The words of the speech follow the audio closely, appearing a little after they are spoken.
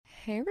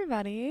Hey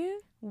everybody.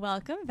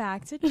 Welcome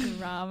back to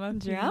Drama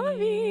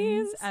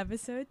Beans.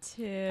 Episode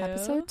 2.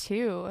 Episode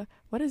 2.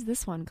 What is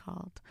this one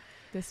called?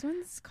 This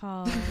one's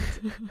called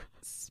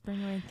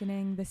Spring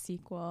Awakening, the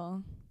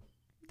sequel.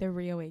 The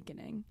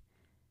Reawakening.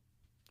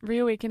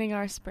 Reawakening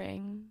Our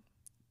Spring.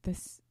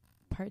 This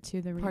part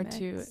 2, the remix. Part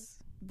 2,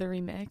 the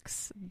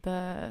remix.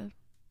 The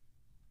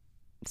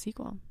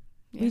sequel.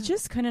 Yeah. We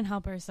just couldn't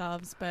help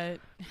ourselves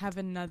but have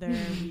another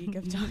week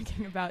of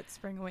talking about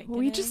Spring Awakening.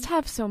 We just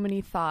have so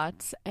many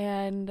thoughts,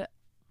 and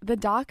the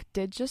doc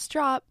did just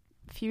drop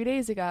a few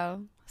days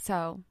ago,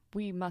 so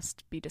we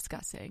must be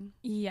discussing.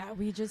 Yeah,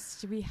 we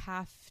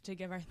have to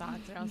give our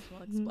thoughts or else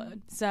we'll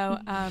explode. So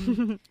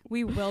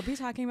we will be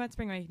talking about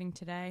Spring Awakening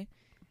today.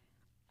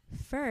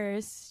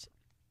 First,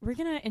 we're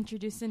going to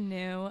introduce a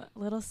new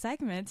little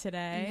segment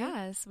today.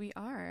 Yes, we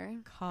are.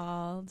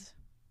 Called...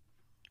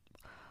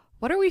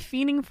 What are we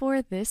fiending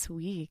for this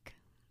week?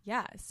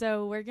 Yeah,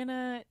 so we're going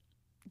to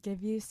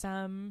give you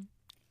a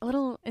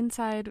little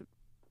inside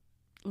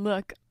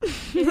look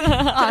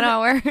on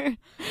our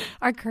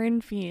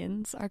current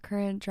fiends, our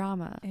current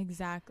drama.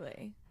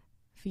 Exactly.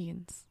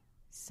 Fiends.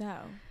 So,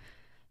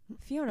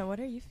 Fiona, what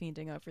are you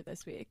fiending over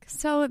this week?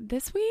 So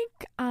this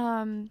week,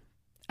 I'm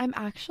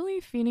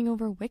actually fiending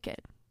over Wicked.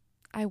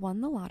 I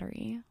won the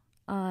lottery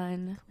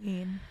on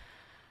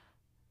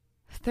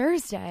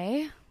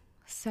Thursday,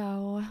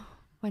 so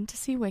went to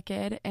see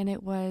Wicked, and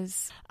it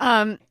was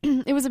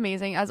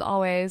amazing as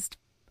always.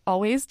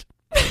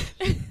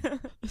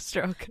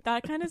 Stroke.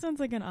 That kind of sounds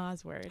like an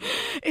Oz word.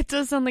 It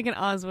does sound like an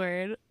Oz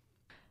word.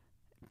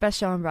 Best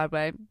show on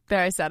Broadway.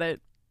 There, I said it.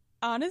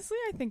 Honestly,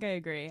 I think I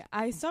agree.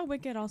 I saw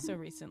Wicked also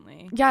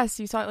recently. Yes,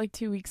 you saw it like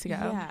 2 weeks ago.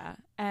 Yeah,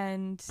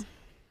 and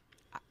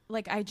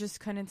I just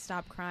couldn't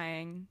stop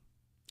crying.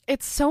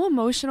 It's so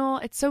emotional.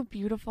 It's so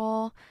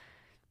beautiful.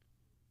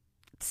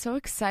 It's so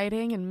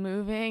exciting and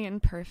moving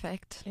and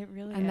perfect. It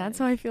really is. And that's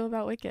how I feel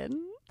about Wicked.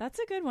 That's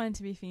a good one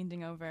to be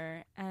fiending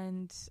over,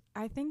 and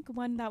I think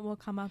one that will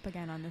come up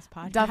again on this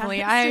podcast.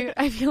 Definitely.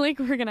 I feel like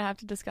we're going to have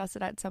to discuss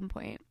it at some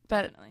point.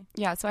 But definitely.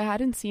 Yeah, so I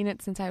hadn't seen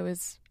it since I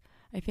was,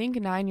 I think,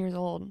 9 years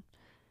old,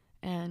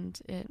 and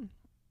it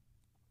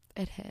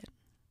hit.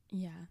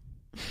 Yeah.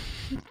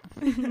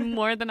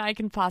 More than I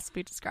can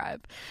possibly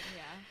describe.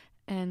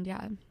 Yeah. And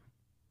yeah.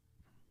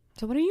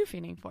 So what are you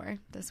fiending for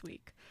this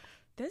week?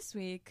 This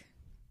week,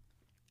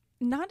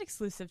 not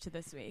exclusive to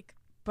this week,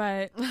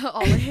 but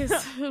always,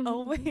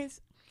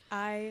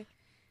 I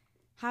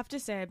have to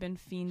say I've been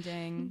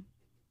fiending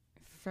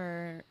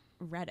for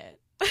Reddit.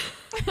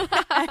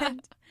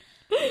 And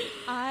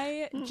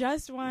I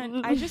just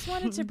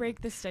wanted to break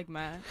the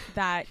stigma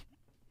that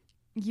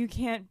you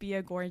can't be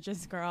a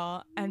gorgeous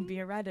girl and be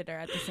a Redditor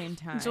at the same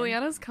time.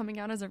 Juliana's coming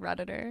out as a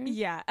Redditor.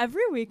 Yeah,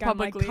 every week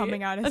publicly, I'm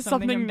coming out as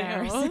something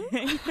embarrassing.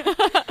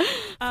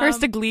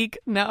 First a Gleek,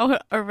 now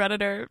a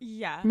Redditor.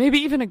 Yeah. Maybe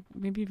even a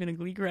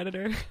Gleek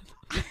Redditor.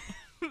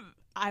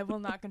 I will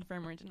not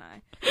confirm or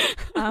deny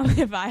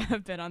if I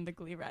have been on the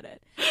Glee Reddit.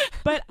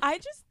 But I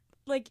just,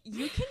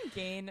 you can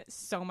gain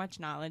so much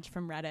knowledge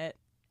from Reddit.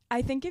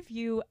 I think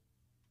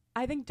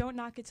don't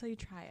knock it till you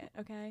try it,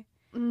 okay?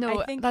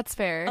 No, I think that's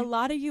fair. A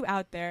lot of you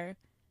out there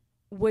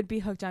would be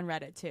hooked on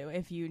Reddit too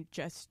if you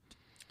just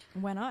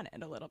went on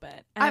it a little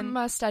bit. And I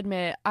must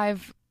admit,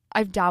 I've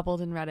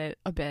dabbled in Reddit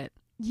a bit.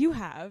 You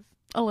have?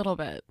 A little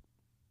bit.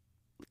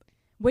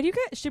 What do you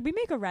get? Should we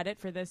make a Reddit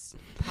for this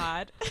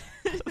pod?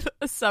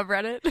 A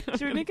subreddit?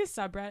 Should we make a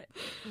subreddit?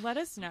 Let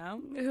us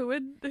know. Who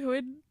would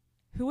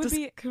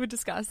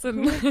discuss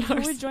who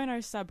would join our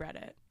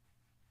subreddit?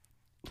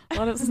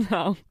 Let us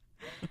know.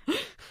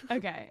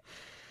 Okay.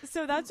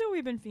 So that's what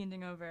we've been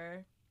fiending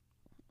over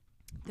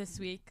this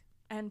week.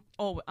 And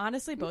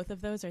honestly, both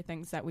of those are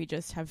things that we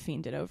just have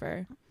fiended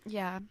over.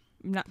 Yeah.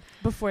 Not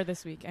before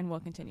this week, and we'll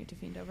continue to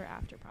fiend over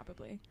after,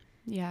 probably.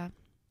 Yeah.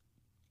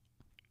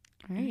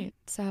 All right.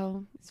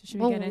 So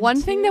should we get into...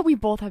 one thing that we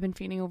both have been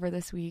fiending over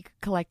this week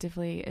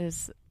collectively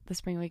is the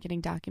Spring Awakening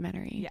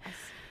documentary. Yes.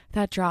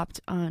 That dropped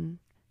on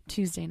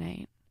Tuesday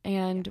night.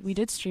 And we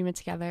did stream it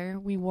together.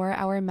 We wore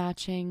our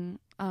matching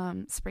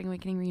Spring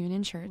Awakening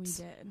reunion shirts.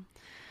 We did.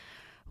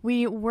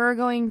 We were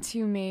going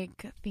to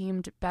make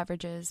themed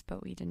beverages,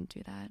 but we didn't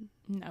do that.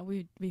 No,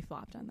 we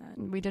flopped on that.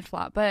 We did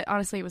flop, but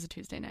honestly, it was a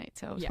Tuesday night,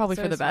 so it was probably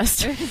for the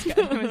best. It was good.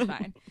 It was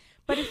fine.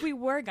 But if we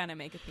were going to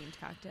make a themed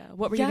cocktail,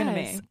 what were you going to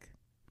make?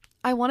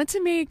 I wanted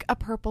to make a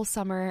purple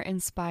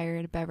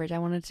summer-inspired beverage. I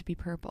wanted it to be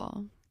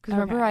purple. Because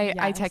remember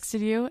I texted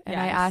you, and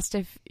I asked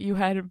if you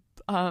had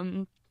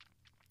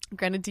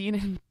grenadine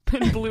and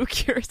blue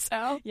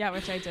curacao? Yeah,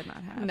 which I did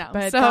not have. No.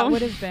 But that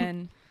would have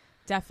been...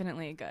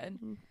 definitely good.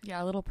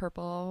 Yeah, a little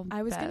purple.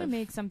 I was going to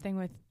make something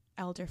with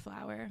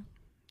elderflower.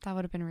 That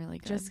would have been really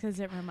good. Just because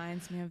it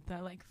reminds me of the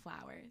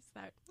flowers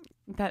that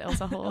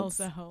Ilsa holds.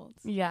 Ilsa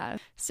holds. Yeah.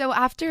 So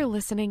after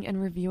listening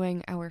and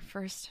reviewing our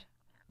first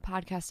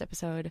podcast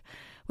episode,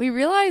 we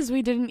realized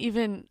we didn't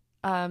even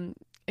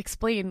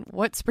explain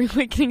what Spring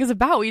Awakening is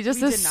about. We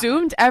just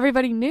assumed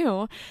everybody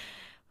knew,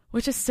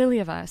 which is silly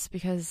of us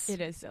because...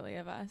 It is silly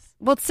of us.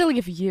 Well, it's silly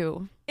of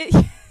you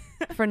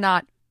for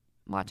not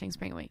watching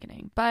Spring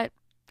Awakening. But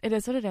it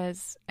is what it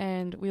is,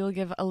 and we will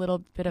give a little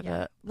bit of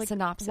a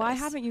synopsis. Why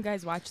haven't you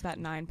guys watched that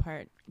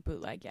 9-part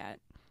bootleg yet?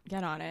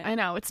 Get on it. I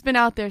know. It's been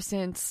out there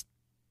since,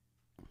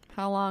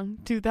 how long?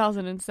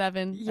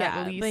 2007,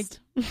 at least.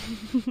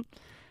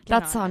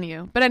 That's on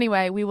you. But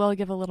anyway, we will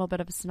give a little bit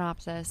of a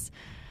synopsis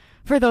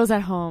for those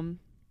at home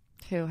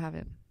who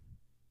haven't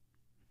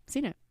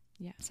seen it.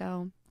 Yeah.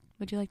 So,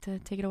 would you like to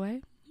take it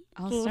away?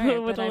 I'll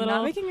start, but I'm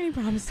not making any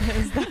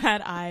promises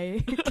that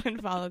I can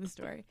follow the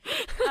story.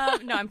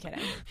 No, I'm kidding.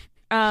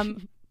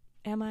 Am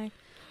I?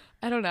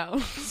 I don't know.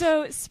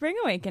 So, Spring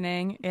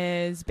Awakening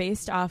is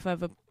based off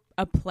of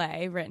a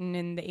play written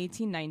in the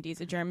 1890s,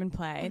 a German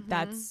play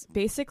that's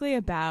basically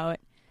about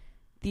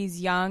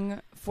these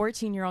young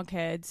 14-year-old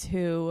kids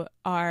who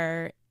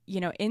are,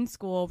 in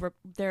school.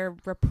 They're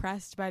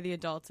repressed by the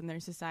adults in their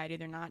society.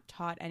 They're not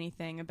taught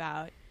anything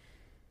about,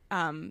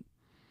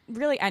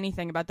 really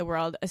anything about the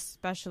world,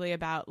 especially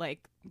about like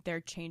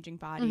their changing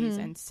bodies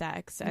and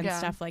sex and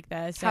stuff like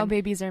this. How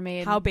babies are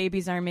made.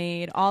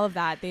 All of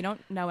that. They don't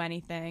know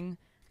anything.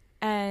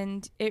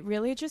 And it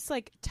really just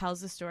like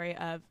tells the story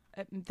of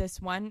this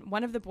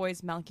one of the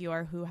boys,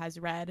 Melchior, who has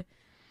read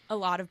a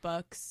lot of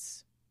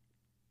books.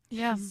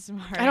 Yeah. He's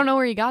smart. I don't know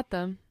where he got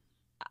them.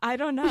 I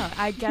don't know.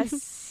 I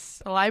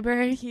guess the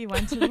library. He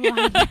went to the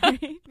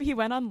library. He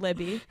went on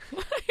Libby.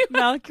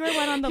 Melchior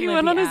went on the Libby app. He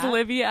went on his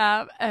Libby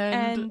app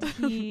and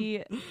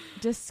he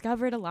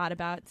discovered a lot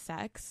about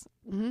sex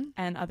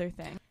and other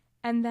things.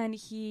 And then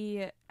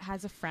he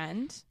has a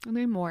friend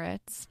named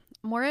Moritz.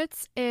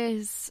 Moritz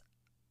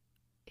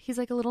he's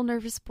like a little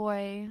nervous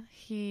boy.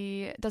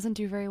 He doesn't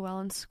do very well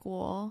in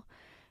school.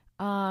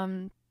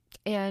 And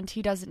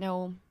he doesn't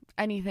know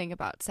anything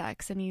about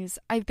sex. And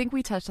I think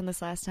we touched on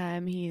this last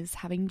time. He's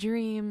having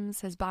dreams.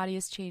 His body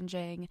is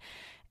changing.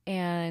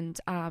 And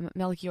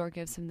Melchior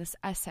gives him this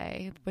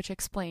essay, which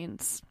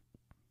explains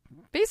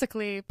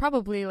basically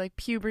probably like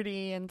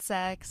puberty and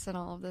sex and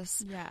all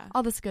this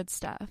good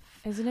stuff.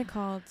 Isn't it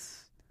called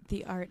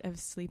The Art of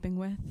Sleeping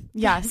With?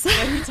 Yes.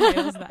 He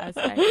titles the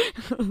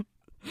essay.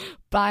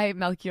 By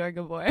Melchior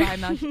Gabor.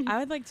 I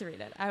would like to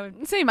read it. I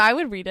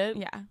would read it.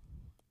 Yeah.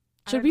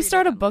 Should we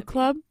start a book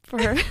club for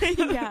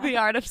The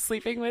Art of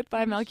Sleeping With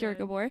by Melchior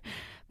Gabor?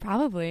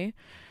 Probably.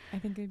 I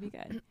think it would be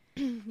good.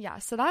 Yeah,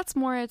 so that's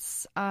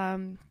Moritz.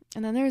 And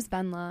then there's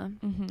Venla,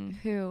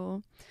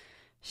 who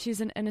she's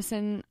an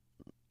innocent,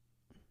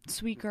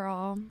 sweet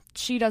girl.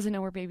 She doesn't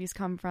know where babies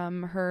come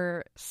from.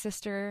 Her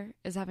sister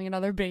is having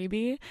another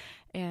baby,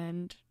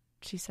 and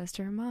she says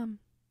to her mom,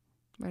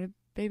 "Where do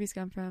babies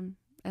come from?"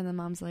 And the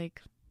mom's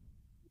like,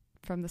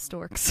 "From the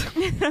storks."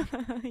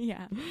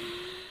 Yeah.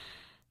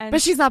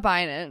 But she's not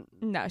buying it.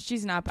 No,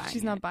 she's not buying it.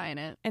 She's not buying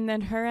it. And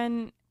then her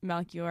and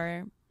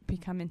Melchior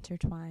become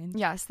intertwined.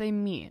 Yes, they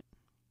meet.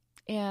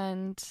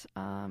 And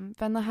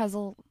Venla has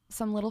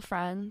some little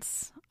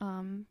friends.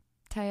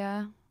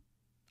 Taya,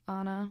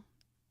 Anna.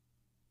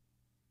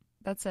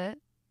 That's it,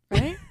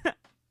 right?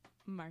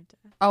 Marta.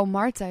 Oh,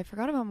 Marta. I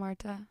forgot about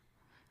Marta.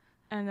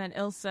 And then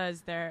Ilsa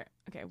is there.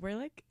 Okay, we're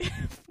like...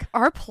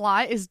 Our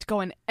plot is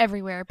going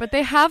everywhere, but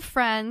they have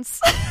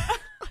friends.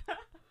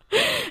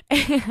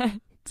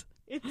 And...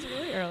 It's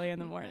really early in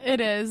the morning. It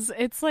is.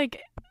 It's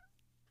like...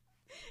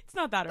 It's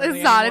not that early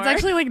It's not. anymore. It's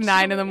actually like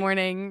 9 in the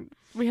morning.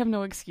 We have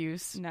no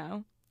excuse.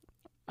 No.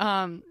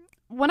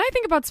 When I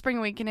think about Spring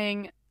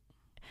Awakening,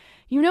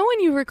 you know when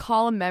you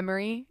recall a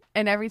memory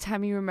and every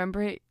time you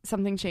remember it,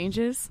 something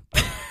changes?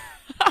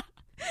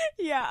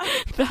 Yeah.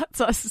 That's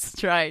us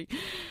trying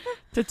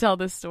to tell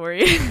this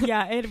story.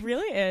 Yeah, it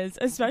really is.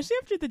 Especially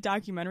after the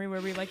documentary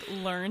where we like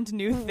learned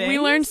new things. We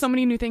learned so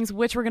many new things,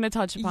 which we're going to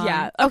touch upon.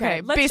 Yeah.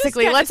 Okay.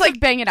 Let's like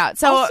bang it out.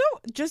 So also,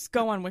 just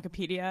go on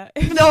Wikipedia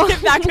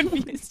if that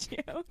confused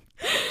you.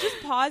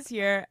 Just pause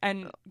here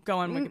and go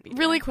on Wikipedia.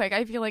 Really quick.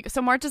 I feel like,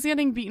 so Marta's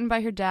getting beaten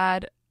by her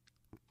dad.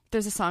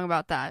 There's a song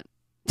about that.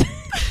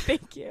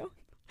 Thank you.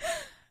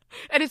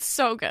 And it's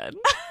so good.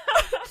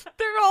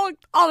 They're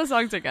all the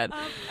songs are good.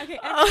 Okay,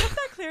 I hope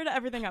that cleared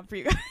everything up for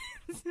you guys.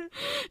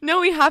 No,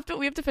 we have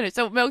to finish.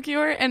 So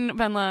Melchior and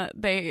Venla,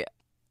 they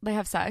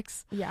have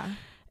sex. Yeah.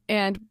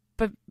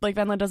 But like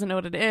Venla doesn't know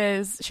what it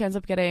is. She ends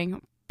up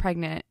getting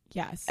pregnant.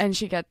 Yes. And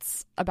she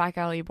gets a back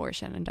alley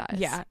abortion and dies.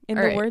 Yeah. In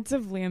the words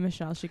of Leah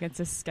Michelle, she gets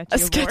a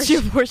sketchy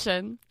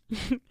abortion.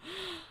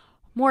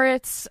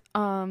 Moritz,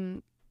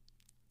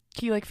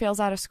 he like fails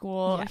out of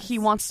school. Yes. He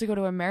wants to go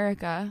to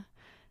America.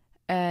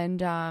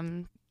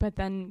 And but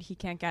then he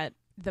can't get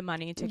the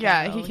money to go.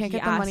 Yeah, he can't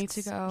get the money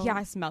to go. He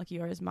asks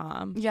Melchior's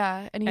mom.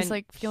 Yeah, and he's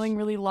like feeling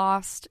really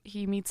lost.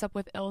 He meets up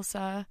with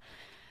Ilsa,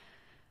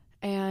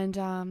 and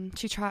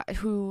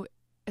who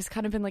has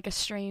kind of been like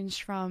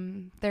estranged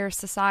from their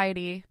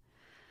society.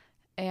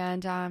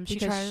 And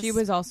she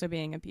was also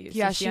being abused.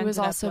 Yeah, so she was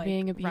also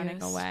being abused,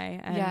 running away,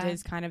 and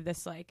is kind of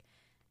this like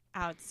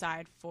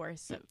outside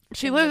force.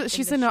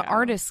 She's in an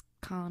artist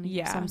colony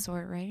of some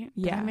sort, right?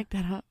 Yeah, did I make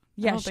that up?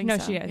 Yeah, she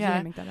is. Yeah,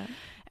 didn't make that up.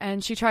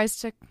 And she tries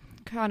to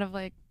kind of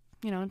like,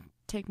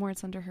 take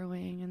Moritz under her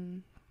wing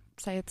and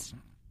say it's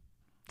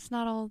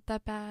not all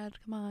that bad.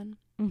 Come on,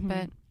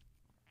 but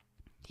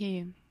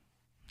he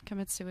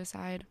commits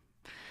suicide.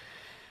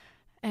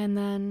 And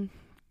then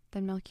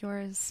Melchior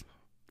is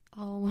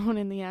all alone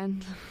in the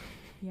end.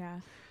 Yeah,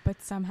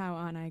 but somehow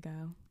on I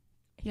go,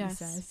 he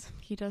says.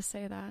 He does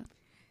say that.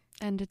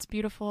 And it's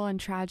beautiful and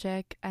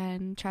tragic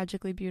and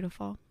tragically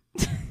beautiful.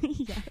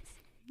 Yes.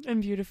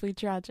 And beautifully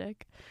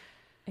tragic.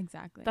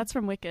 Exactly. That's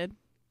from Wicked.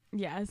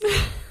 Yes.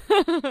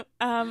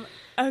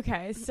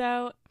 Okay,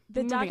 so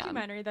the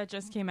documentary that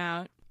just came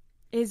out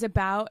is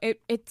about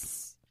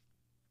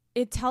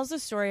it tells the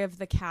story of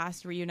the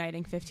cast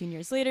reuniting 15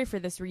 years later for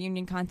this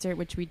reunion concert,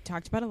 which we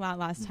talked about a lot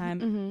last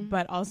time,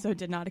 but also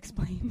did not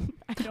explain.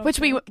 Which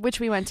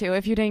we went to.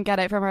 If you didn't get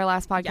it from our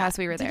last podcast,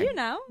 we were there. Did you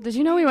know? Did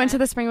you know we went to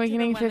the Spring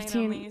Awakening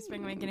 15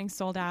 Spring Awakening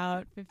sold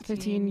out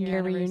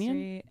 15-year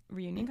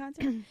reunion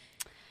concert?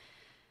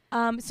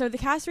 So the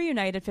cast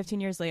reunited 15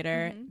 years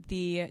later.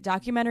 The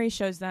documentary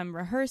shows them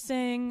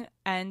rehearsing,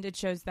 and it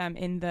shows them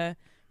in the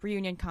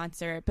reunion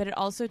concert, but it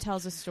also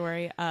tells a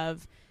story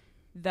of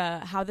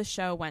how the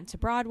show went to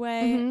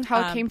Broadway,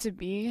 how it came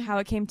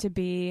to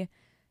be,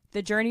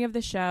 the journey of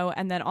the show,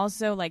 and then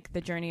also like the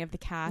journey of the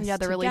cast. Yeah,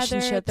 the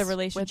relationship between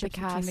the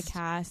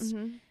cast,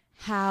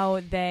 how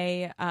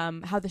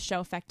the show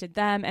affected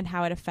them, and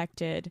how it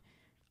affected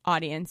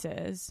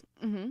audiences,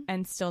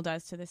 and still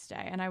does to this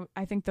day. And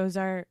I think those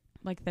are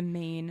like the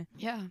main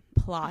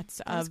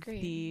plots of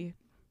the.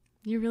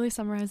 You really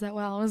summarized that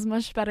well. It was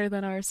much better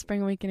than our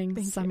Spring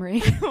Awakening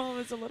summary. Well, it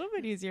was a little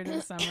bit easier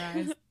to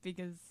summarize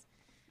because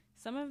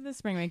some of the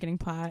Spring Awakening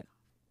plot.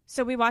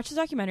 So we watched the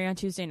documentary on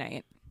Tuesday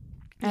night,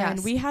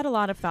 and we had a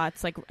lot of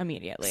thoughts like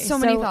immediately. So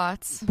many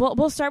thoughts.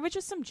 We'll start with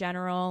just some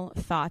general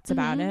thoughts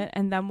about it,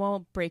 and then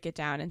we'll break it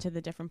down into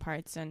the different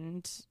parts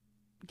and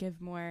give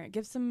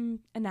some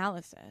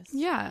analysis.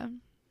 Yeah,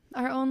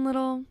 our own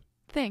little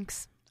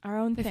thanks,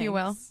 if you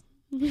will.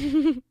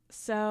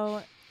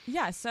 So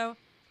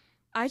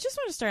I just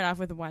want to start off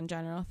with one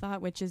general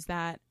thought, which is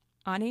that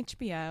on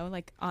HBO,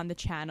 like on the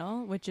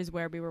channel, which is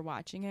where we were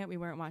watching it, we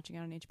weren't watching it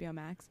on HBO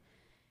Max.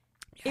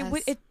 Yes.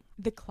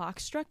 The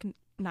clock struck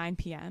 9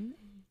 p.m.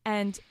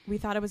 and we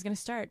thought it was going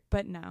to start,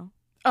 but no.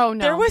 Oh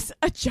no! There was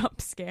a jump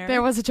scare.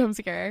 There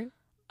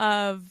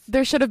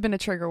should have been a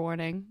trigger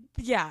warning.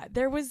 Yeah,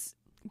 there was.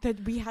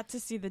 That we had to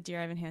see the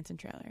Dear Evan Hansen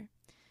trailer.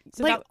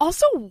 So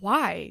also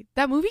why?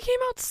 That movie came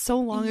out so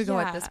long ago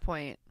at this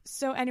point.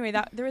 So anyway,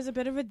 there was a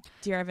bit of a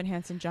Dear Evan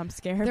Hansen jump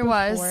scare. There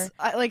was.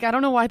 I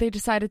don't know why they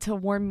decided to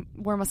warm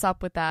us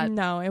up with that.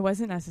 No, it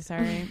wasn't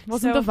necessary.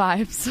 Wasn't the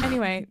vibes.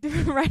 Anyway,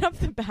 right off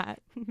the bat.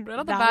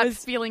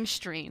 Was feeling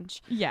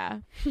strange. Yeah.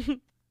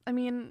 I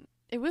mean,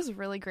 it was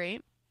really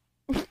great.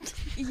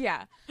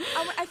 Yeah.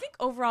 I think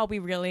overall we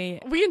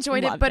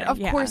enjoyed it, but of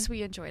course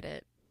we enjoyed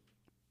it.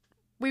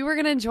 We were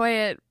going to enjoy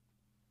it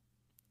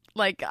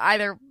like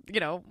either,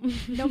 no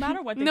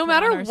matter what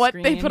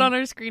they put on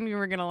our screen, we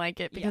were going to like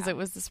it because it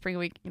was the Spring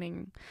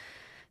Awakening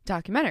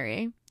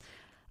documentary.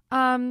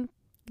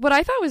 What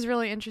I thought was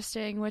really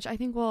interesting, which I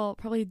think we'll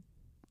probably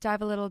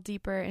dive a little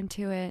deeper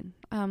into it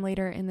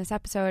later in this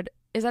episode,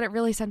 is that it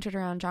really centered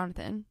around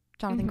Jonathan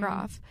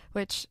Groff,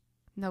 which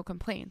no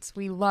complaints.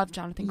 We love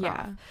Jonathan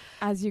Groff.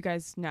 As you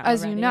guys know.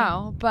 You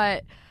know,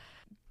 but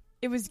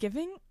it was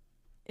giving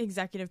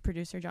executive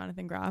producer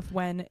Jonathan Groff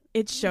when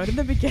it showed in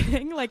the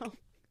beginning. Like,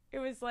 it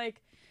was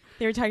like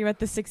they were talking about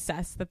the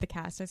success that the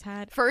cast has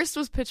had. First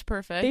was Pitch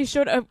Perfect. They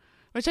showed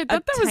which I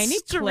thought that was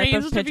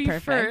strange to be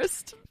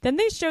first. Then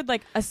they showed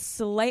like a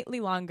slightly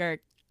longer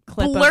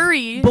clip,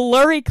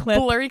 blurry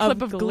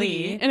clip of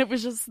Glee, and it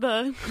was just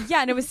and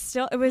it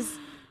was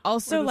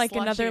also like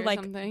another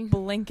like something.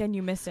 Blink and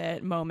you miss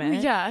it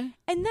moment. Yeah,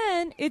 and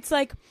then it's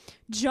like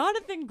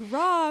Jonathan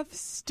Groff,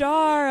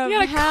 star of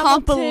a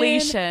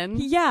compilation.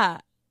 Yeah,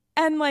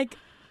 and like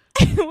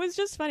it was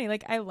just funny.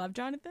 Like, I love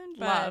Jonathan,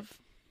 but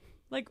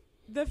like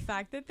the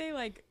fact that they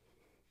like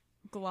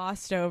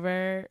glossed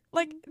over,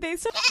 like, they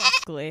said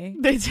Glee.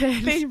 They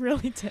did. They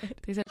really did.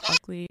 They said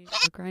Glee,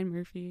 Ryan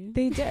Murphy.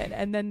 They did,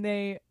 and then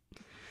they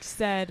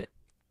said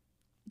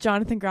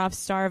Jonathan Groff,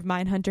 star of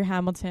Mindhunter,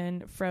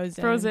 Hamilton,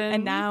 Frozen,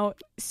 and now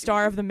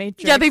star of The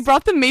Matrix. Yeah, they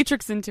brought The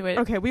Matrix into it.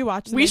 Okay, we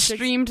watched. We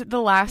streamed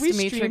the last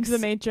Matrix. The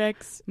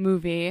Matrix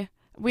movie.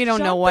 We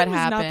don't know what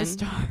happened. Not the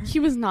star. He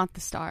was not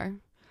the star.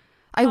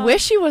 I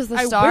wish he was the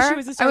star. I wish he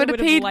was the star. I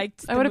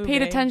would have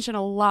paid attention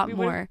a lot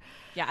more.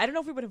 Yeah, I don't know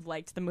if we would have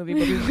liked the movie,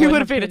 but we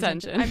would have paid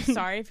attention. I'm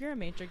sorry if you're a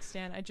Matrix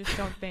stan. I just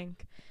don't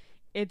think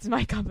it's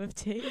my cup of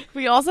tea.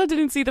 We also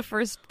didn't see the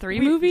first three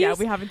movies. Yeah,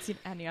 we haven't seen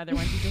any other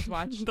ones. We just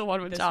watched the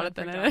one with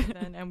Jonathan in it,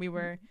 and we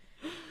were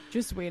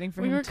just waiting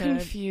for him. We were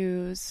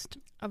confused.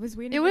 I was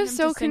waiting. It was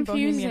so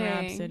confusing. Bohemian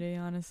Rhapsody,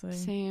 honestly.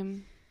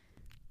 Same.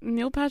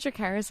 Neil Patrick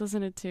Harris was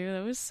in it too.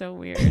 That was so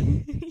weird.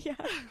 Yeah.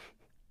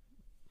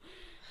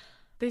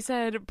 They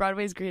said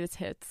Broadway's greatest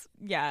hits.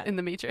 Yeah. In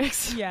The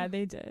Matrix. Yeah,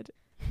 they did.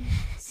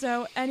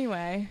 So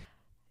anyway,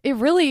 it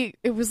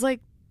was like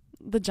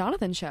the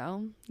Jonathan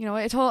show.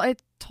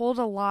 It told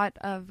a lot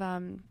of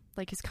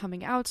like his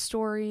coming out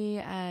story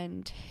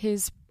and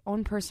his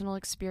own personal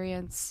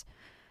experience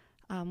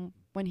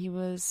when he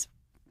was,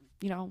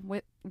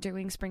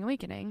 doing Spring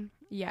Awakening.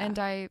 Yeah. And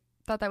I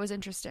thought that was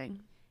interesting.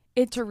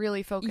 To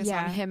really focus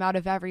yeah. on him out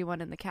of everyone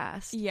in the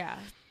cast. Yeah.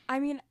 I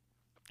mean,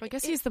 I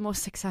guess he's the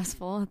most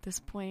successful at this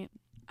point.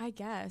 I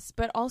guess.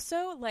 But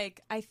also,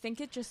 like, I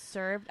think it just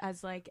served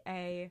as, like,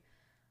 a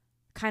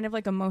kind of,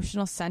 like,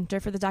 emotional center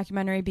for the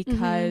documentary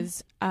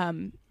because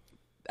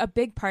a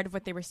big part of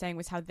what they were saying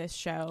was how this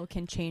show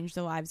can change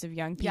the lives of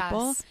young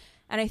people. Yes.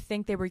 And I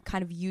think they were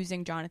kind of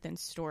using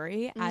Jonathan's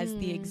story as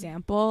the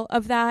example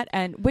of that,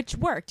 and which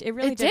worked. It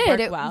really did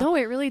work well. No,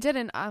 it really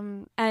didn't.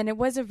 And it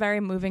was a very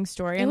moving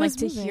story. And like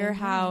to hear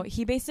how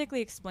he basically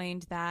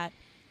explained that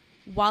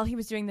while he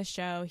was doing the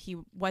show, he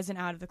wasn't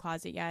out of the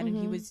closet yet, and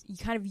he was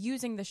kind of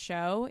using the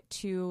show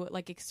to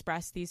like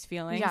express these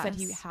feelings that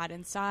he had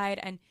inside.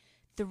 And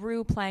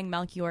through playing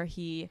Melchior,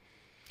 he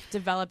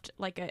developed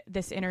like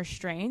this inner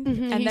strength.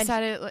 And he then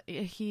said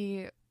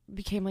he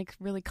became like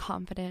really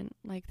confident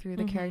like through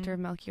the character of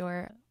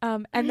Melchior.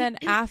 And then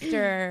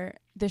after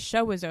the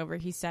show was over,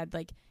 he said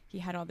like he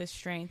had all this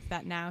strength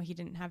that now he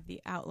didn't have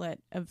the outlet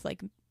of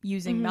like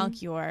using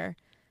Melchior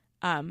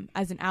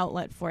as an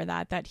outlet for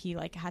that he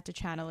like had to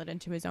channel it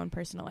into his own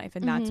personal life,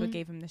 and that's what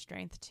gave him the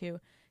strength to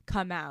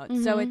come out.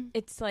 So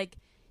it's like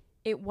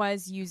it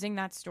was using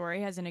that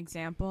story as an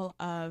example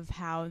of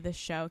how the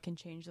show can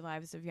change the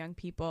lives of young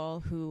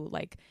people who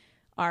like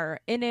are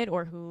in it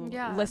or who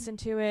listen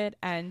to it.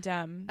 And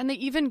they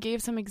even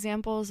gave some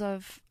examples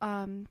of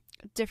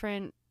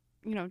different,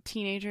 you know,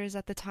 teenagers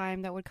at the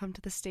time that would come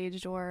to the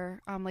stage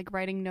door, like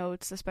writing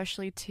notes,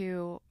 especially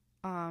to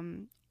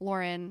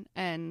Lauren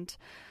and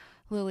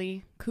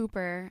Lily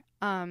Cooper,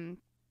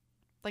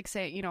 like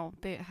say, you know,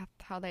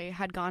 how they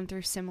had gone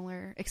through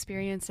similar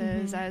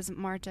experiences as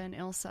Marta and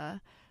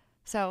Ilsa.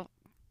 So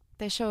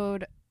they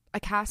showed a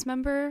cast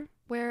member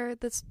where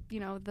this, you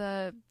know,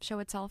 the show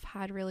itself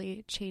had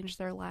really changed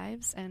their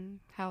lives and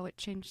how it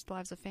changed the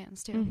lives of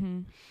fans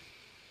too.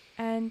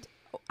 And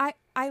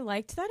I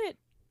liked that it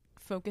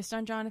focused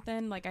on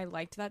Jonathan. Like I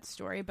liked that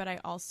story, but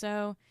I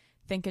also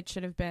think it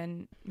should have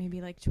been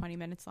maybe like 20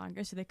 minutes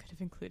longer, so they could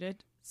have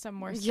included some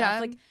more stuff. Yeah,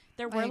 like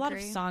there were a lot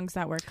of songs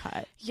that were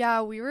cut.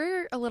 Yeah, we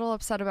were a little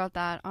upset about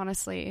that,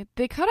 honestly.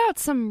 They cut out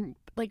some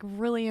like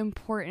really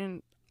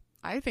important,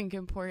 I think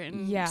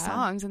important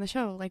songs in the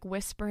show, like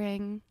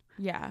Whispering.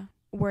 Yeah.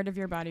 Word of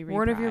Your Body Reprise.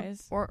 Word of Your,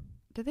 or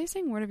did they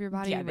sing Word of Your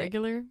Body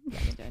regular? Yeah,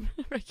 they did.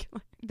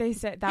 Regular. They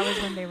said that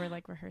was when they were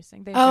like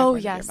rehearsing. They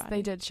yes,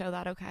 they did show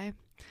that. Okay.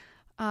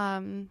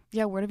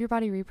 Yeah, Word of Your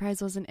Body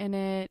Reprise wasn't in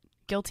it.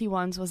 Guilty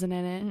Ones wasn't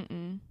in it.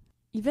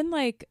 Even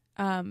like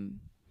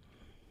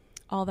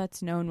All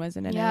That's Known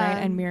wasn't in it, right?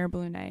 And Mirror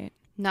Blue Night.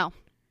 No.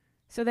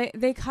 So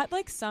they cut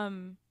like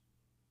some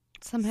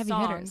heavy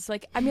songs. hitters.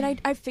 Like I mean,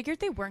 I figured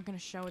they weren't going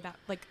to show that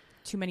like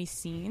too many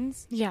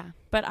scenes. Yeah.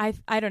 But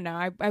I don't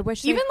know. I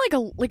wish even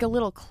like a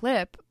little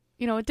clip.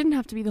 You know, it didn't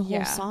have to be the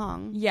whole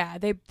song. Yeah,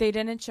 they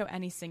didn't show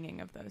any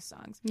singing of those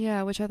songs.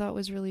 Yeah, which I thought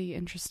was really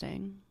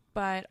interesting.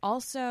 But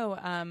also,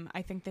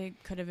 I think they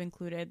could have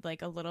included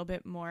like a little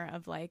bit more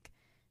of like,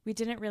 we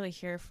didn't really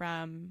hear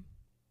from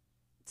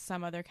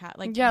some other cat.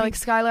 Like like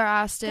Skylar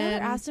Astin.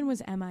 Skylar Astin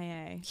was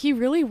MIA. He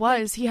really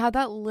was. He had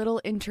that little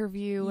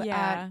interview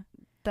at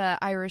the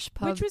Irish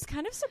pub, which was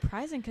kind of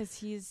surprising because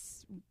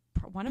he's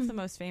one of the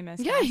most famous.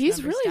 Yeah,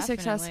 he's really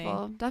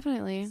successful.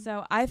 Definitely.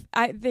 So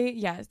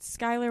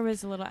Skylar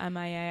was a little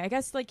MIA. I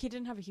guess like he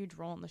didn't have a huge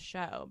role in the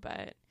show,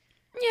 but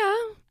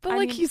I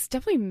mean, he's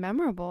definitely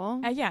memorable.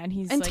 And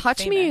he's and like, Touch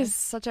famous. Me is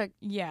such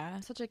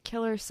a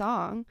killer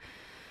song.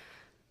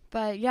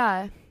 But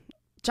yeah,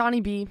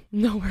 Johnny B,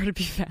 nowhere to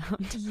be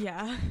found.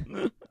 Yeah,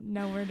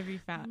 nowhere to be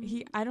found.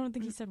 I don't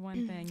think he said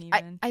one thing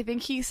even. I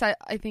think he said.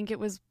 I think it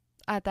was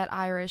at that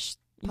Irish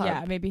pub.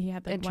 Yeah, maybe he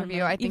had like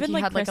interview. One I think even he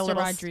like had like Krista a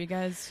little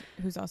Rodriguez,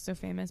 who's also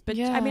famous. But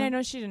I mean, I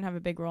know she didn't have a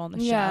big role in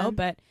the show,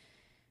 but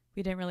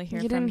we didn't really hear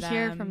from them. You didn't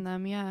hear from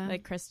them,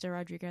 like Krista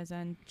Rodriguez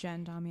and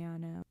Jen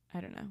Damiano. I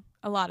don't know,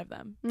 a lot of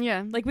them.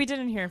 Yeah, like we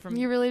didn't hear from.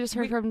 You really just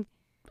heard from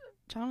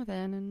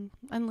Jonathan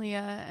and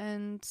Leah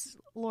and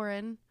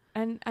Lauren.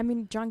 And I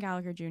mean John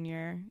Gallagher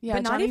Jr. Yeah,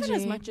 but not Johnny even G.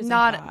 as much as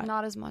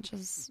not as much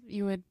as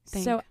you would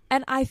think. So,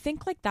 and I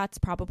think like that's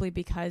probably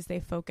because they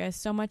focus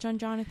so much on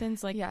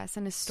Jonathan's like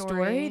and his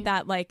story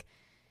that like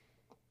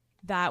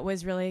that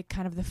was really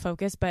kind of the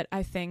focus. But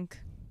I think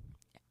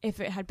if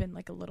it had been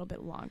like a little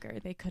bit longer,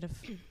 they could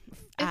have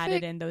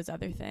added in those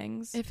other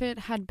things. If it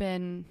had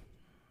been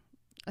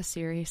a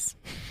series,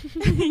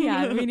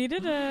 yeah, we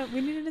needed a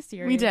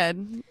series. We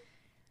did.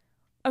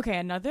 Okay,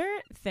 another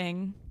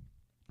thing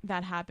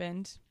that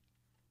happened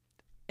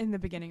in the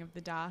beginning of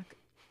the doc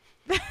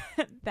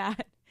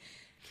that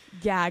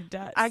gagged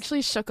us.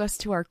 Actually shook us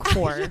to our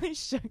core.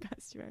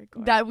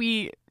 That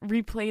we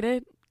replayed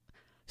it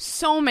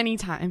so many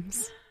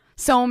times.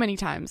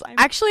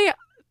 Actually,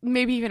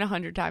 maybe even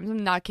 100 times.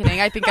 I'm not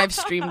kidding. I think I've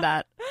streamed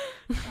that.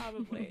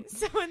 Probably.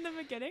 So in the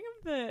beginning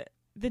of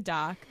the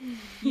doc,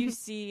 you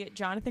see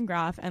Jonathan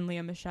Groff and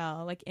Leah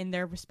Michelle like in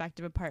their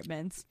respective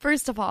apartments.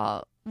 First of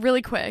all,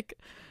 really quick,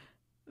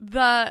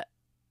 the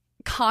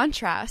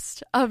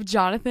contrast of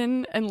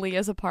Jonathan and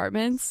Leah's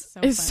apartments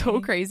is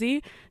so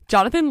crazy.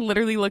 Jonathan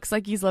literally looks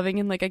like he's living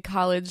in like a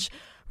college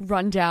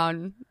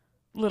rundown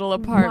little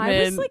apartment.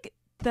 Why was like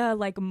the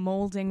like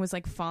molding was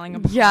like falling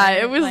apart? Yeah,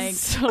 it was like,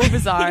 so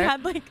bizarre. He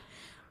had like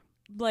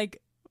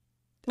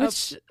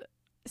which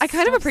I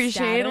kind of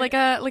appreciate, like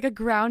a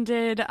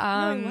grounded,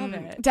 I love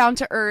it. down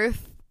to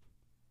earth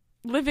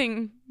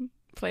living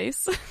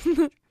place.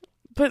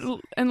 But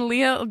and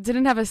Leah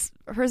didn't have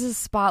hers is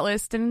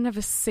spotless. Didn't have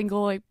a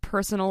single like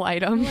personal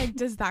item. Like,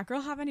 does that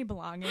girl have any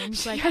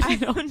belongings? Like, I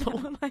don't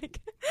know. Like,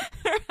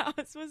 her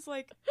house was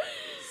like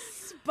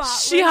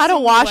spotless. She had a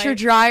washer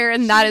dryer,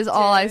 and that is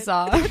all I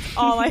saw. That's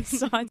all I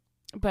saw.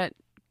 But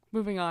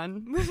moving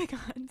on.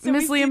 So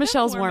Miss Leah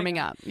Michelle's warming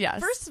up. Yes.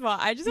 First of all,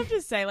 I just have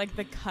to say, like,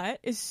 the cut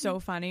is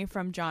so funny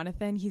from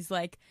Jonathan. He's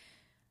like,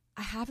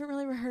 I haven't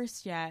really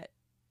rehearsed yet.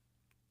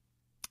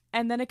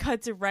 And then it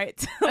cuts it right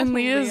to and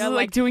Leah's Leah,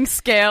 like doing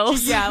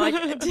scales. Yeah,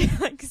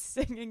 like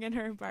singing in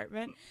her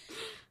apartment.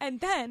 And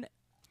then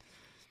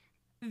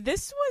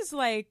this was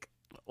like,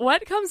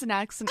 what comes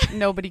next?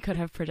 Nobody could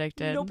have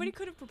predicted. Nobody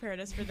could have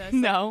prepared us for this.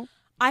 No. Like,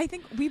 I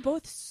think we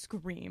both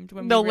screamed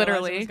when we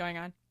realized what was going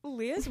on.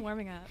 Leah's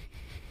warming up.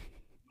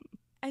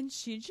 And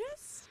she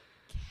just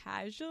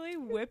casually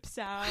whips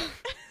out.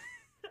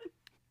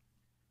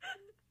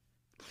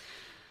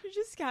 She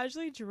just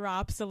casually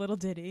drops a little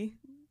ditty.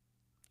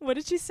 What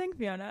did she sing,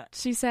 Fiona?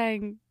 She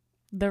sang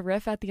the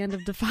riff at the end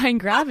of Defying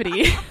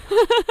Gravity.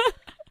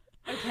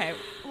 Okay,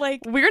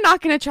 like, we're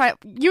not going to try.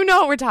 You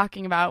know what we're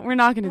talking about. We're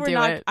not going to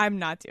do it. I'm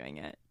not doing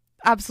it.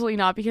 Absolutely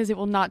not, because it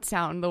will not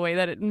sound the way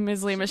that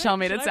Ms. Leah Michelle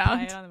made it sound. Should I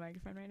play it on the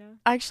microphone right now?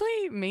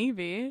 Actually,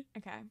 maybe.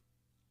 Okay.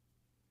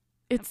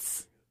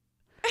 It's...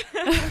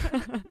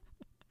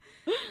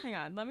 Hang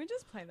on, let me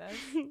just play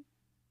this.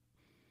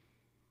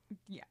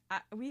 Yeah,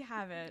 we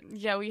have it.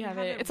 Yeah, we have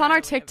it. It's on our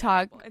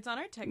TikTok. Available. It's on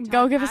our TikTok.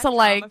 Go give us a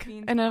like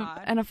and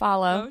a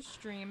follow. Go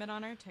stream it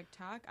on our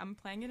TikTok. I'm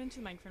playing it into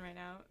the microphone right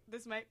now.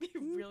 This might be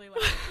really loud.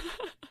 I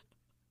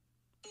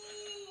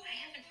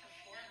haven't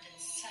performed in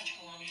such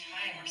a long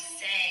time, or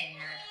sang,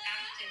 or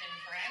acted in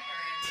forever,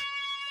 and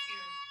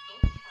your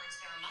vocal cords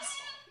are a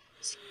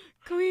muscle.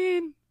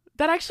 Queen,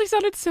 that actually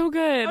sounded so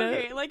good.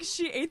 Okay, like,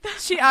 she ate that.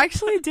 She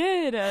actually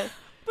did.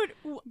 But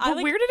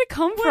where did it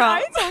come from?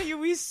 I tell you,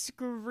 we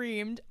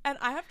screamed, and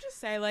I have to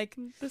say, like,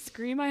 the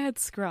scream I had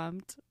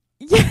scrumped.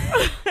 Yeah,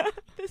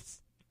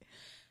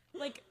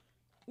 like,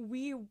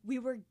 we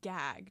were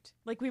gagged.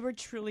 Like, we were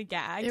truly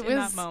gagged in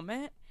that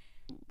moment.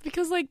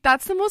 Because, like,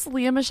 that's the most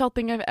Leah Michelle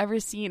thing I've ever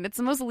seen. It's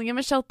the most Leah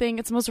Michelle thing.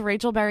 It's the most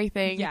Rachel Berry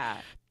thing. Yeah.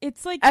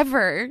 It's like...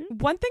 ever.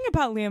 One thing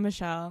about Leah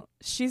Michelle,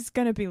 she's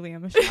gonna be Leah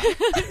Michelle.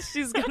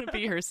 She's gonna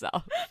be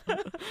herself.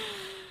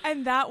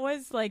 And that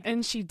was, like...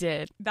 And she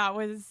did. That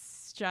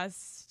was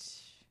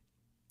just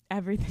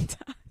everything to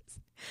us.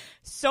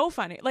 So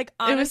funny. Like,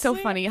 honestly, it was so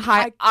funny.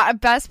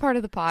 Best part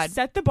of the pod.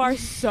 Set the bar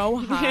so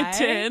high. It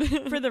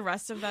did. For the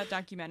rest of that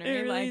documentary.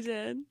 It really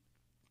did.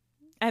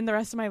 And the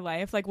rest of my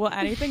life. Like, will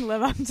anything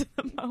live up to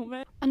the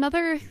moment?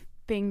 Another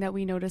thing that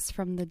we noticed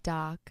from the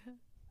doc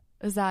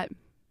is that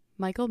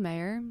Michael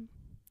Mayer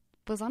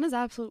was on his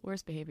absolute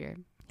worst behavior.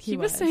 He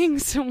was saying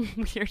some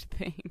weird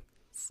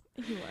things.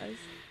 He was.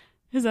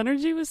 His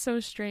energy was so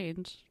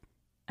strange.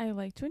 I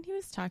liked when he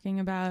was talking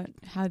about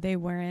how they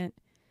weren't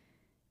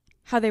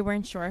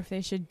sure if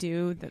they should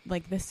do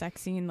the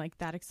sex scene, like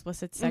that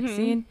explicit sex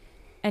scene.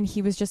 And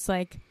he was just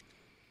like,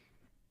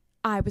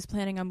 I was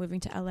planning on moving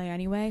to LA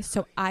anyway,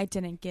 so I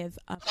didn't give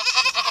up.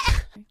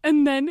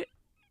 And then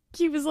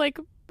he was like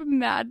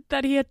mad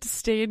that he had to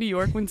stay in New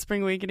York when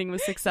Spring Awakening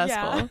was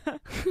successful.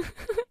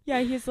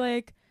 Yeah, he's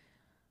like,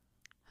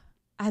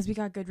 as we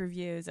got good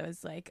reviews, I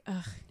was like,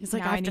 ugh, he's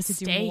like, I need to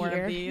do more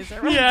here. of these.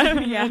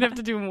 Yeah, I'd have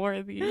to do more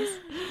of these.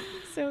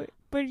 So,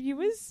 but he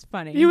was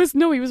funny. He was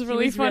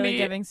really funny. Really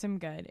giving some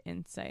good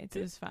insights.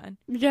 It was fun.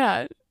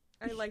 Yeah.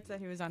 I liked that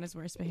he was on his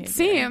worst behavior.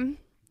 Same.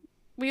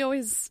 We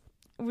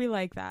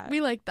like that.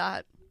 We like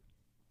that.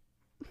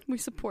 We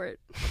support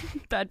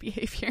bad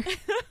behavior.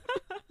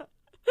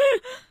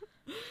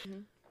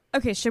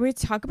 Okay, should we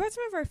talk about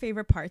some of our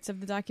favorite parts of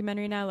the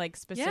documentary now? Like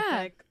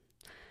specific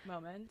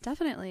moments?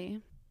 Definitely.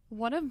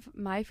 One of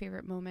my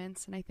favorite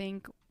moments, and I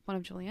think one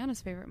of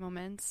Juliana's favorite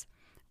moments,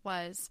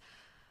 was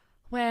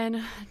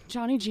when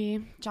John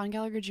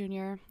Gallagher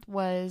Jr.,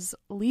 was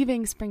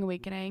leaving Spring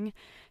Awakening.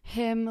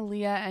 Him,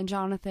 Leah, and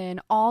Jonathan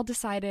all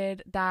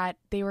decided that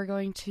they were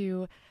going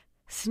to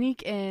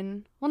sneak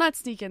in. Well, not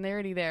sneak in, they're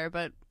already there,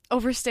 but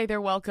overstay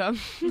their welcome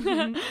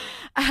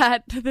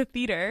at the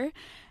theater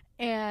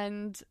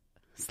and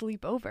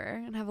sleep over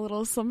and have a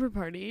little slumber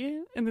party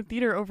in the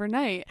theater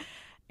overnight.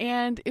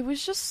 And it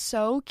was just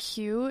so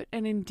cute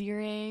and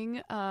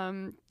endearing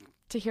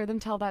to hear them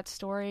tell that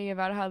story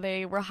about how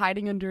they were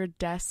hiding under a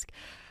desk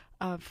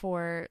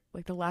for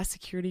like the last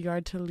security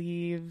guard to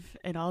leave,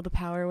 and all the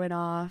power went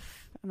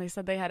off, and they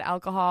said they had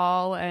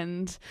alcohol,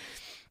 and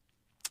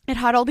it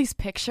had all these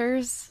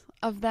pictures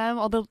of them,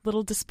 all the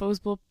little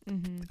disposable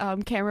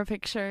camera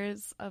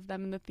pictures of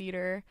them in the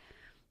theater.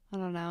 I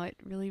don't know. It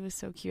really was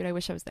so cute. I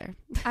wish I was there.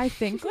 I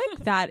think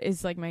like that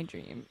is like my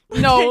dream.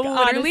 No,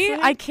 like, literally,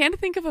 honestly, I can't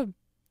think of a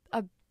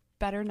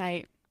better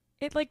night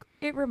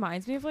it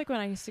reminds me of like when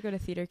I used to go to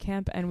theater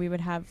camp and we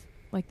would have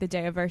like the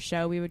day of our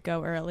show, we would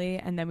go early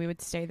and then we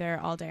would stay there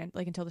all day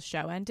like until the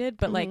show ended.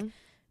 But like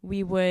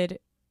we would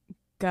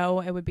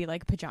go, it would be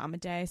like pajama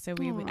day, so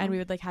we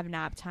would like have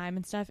nap time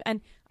and stuff.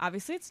 And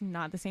obviously it's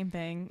not the same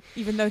thing,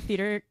 even though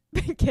theater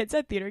kids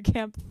at theater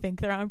camp think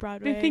they're on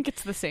Broadway. They think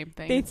it's the same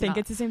thing. It's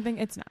the same thing.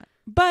 It's not.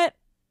 But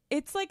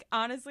it's like,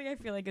 honestly, I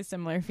feel like a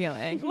similar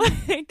feeling.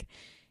 Like,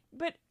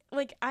 but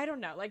like, I don't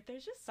know, like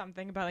there's just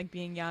something about like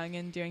being young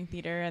and doing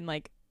theater, and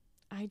like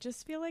I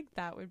just feel like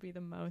that would be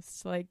the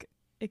most like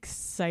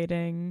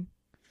exciting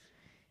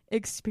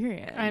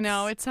experience. I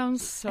know, it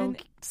sounds so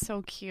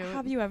cute.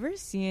 Have you ever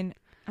seen,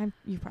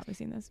 you've probably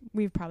seen this,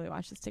 we've probably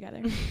watched this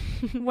together,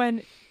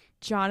 when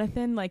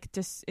Jonathan like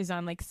just is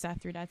on like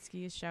Seth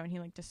Rudetsky's show and he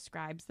like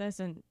describes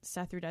this, and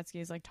Seth Rudetsky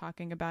is like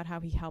talking about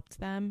how he helped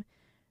them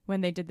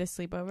when they did this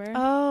sleepover.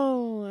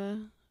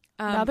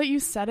 Now that you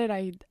said it,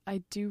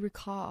 I do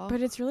recall.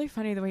 But it's really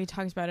funny the way he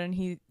talks about it, and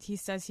he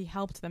says he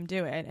helped them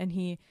do it,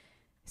 and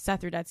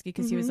Seth Rudetsky,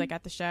 because he was like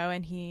at the show,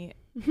 and he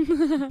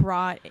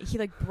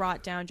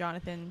brought down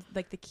Jonathan,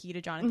 like the key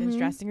to Jonathan's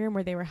dressing room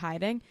where they were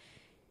hiding,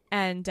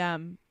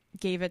 and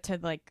gave it to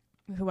like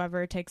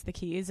whoever takes the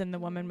keys, and the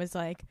woman was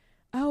like,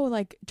 oh,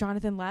 like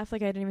Jonathan left,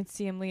 like I didn't even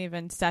see him leave,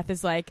 and Seth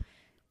is like,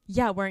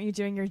 yeah, weren't you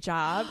doing your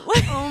job?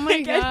 Like, oh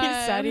my god. And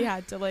he said he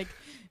had to like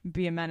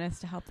be a menace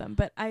to help them.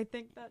 But I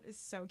think that is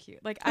so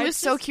cute. Like, it was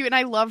so cute, and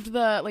I loved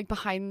the like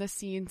behind the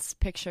scenes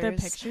pictures. The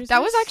pictures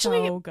that was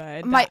actually so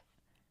good.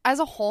 As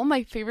a whole,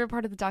 my favorite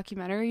part of the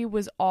documentary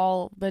was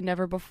all the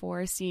never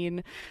before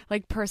seen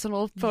like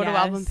personal photo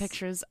album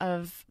pictures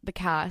of the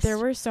cast. There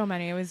were so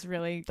many. It was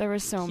really there were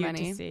so cute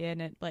many to see, and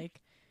it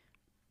like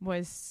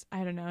was,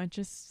 I don't know, it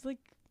just like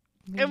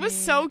it was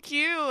so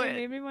cute. It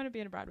made me want to be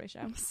in a Broadway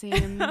show.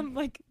 Same. I'm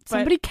like,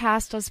 somebody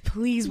cast us,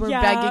 please. We're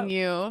begging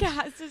you.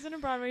 Cast us in a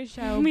Broadway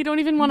show. We don't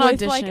even want to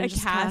audition. Like a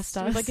just cast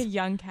us. With like a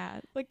young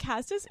cat. Like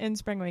cast us in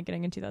Spring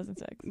Awakening in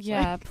 2006.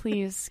 Yeah,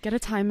 please get a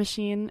time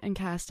machine and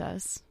cast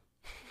us.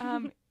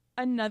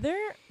 Another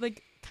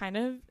like kind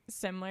of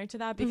similar to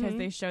that, because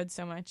they showed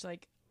so much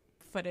like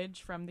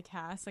footage from the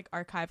cast, like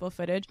archival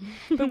footage.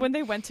 But when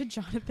they went to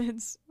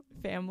Jonathan's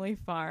family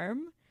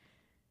farm,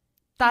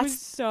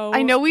 that's so.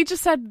 I know we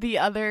just said the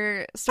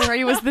other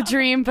story was the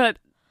dream, but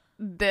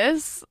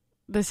this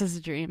is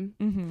a dream.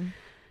 Mm-hmm.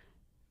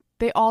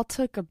 They all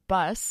took a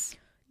bus.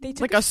 They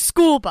took like a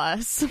school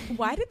bus.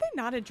 Why did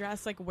they not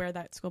address like where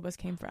that school bus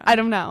came from? I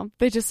don't know.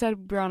 They just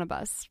said we're on a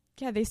bus.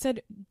 Yeah, they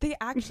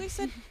actually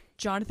said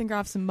Jonathan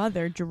Groff's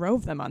mother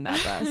drove them on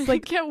that bus.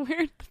 Like, yeah,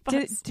 weird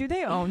bus. Do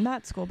they own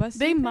that school bus?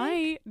 They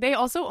might. They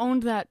also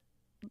owned that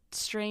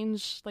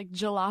strange like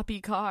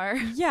jalopy car.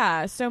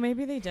 Yeah, so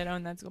maybe they did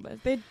own that school bus.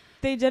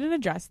 They didn't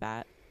address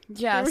that.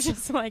 Yeah, they were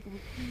just like,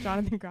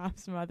 Jonathan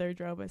Groff's mother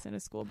drove us in a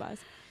school bus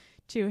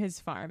to his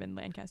farm in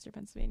Lancaster,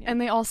 Pennsylvania.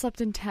 And they all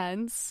slept in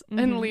tents.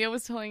 And Leah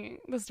was telling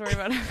the story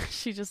about how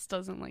she just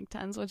doesn't like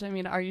tents, which, I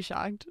mean, are you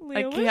shocked?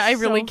 I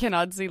really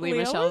cannot see Leah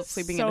Michelle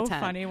sleeping in a tent. So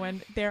funny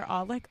when they're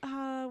all like,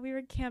 we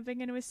were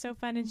camping and it was so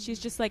fun. And she's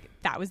just like,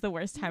 that was the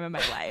worst time of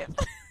my life.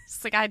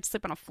 It's like, I had to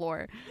sleep on a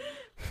floor.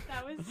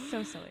 That was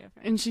so silly of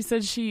her. And she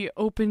said she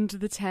opened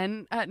the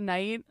tent at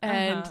night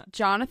and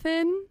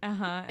Jonathan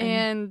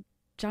and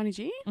Johnny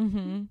G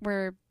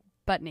were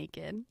butt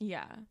naked.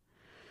 Yeah.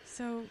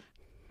 So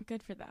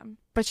good for them.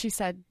 But she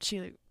said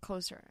she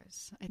closed her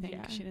eyes. I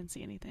think she didn't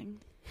see anything.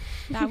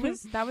 That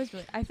was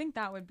really, I think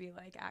that would be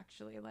like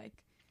actually like,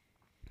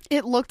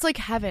 it looked like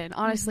heaven.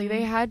 Honestly,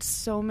 they had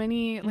so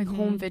many like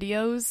home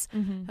videos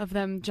of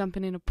them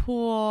jumping in a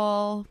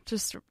pool,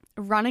 just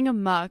running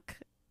amok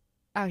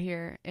out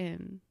here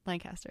in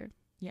Lancaster.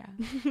 Yeah.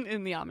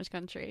 In the Amish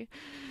country.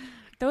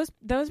 Those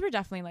were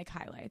definitely like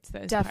highlights.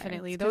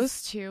 Definitely.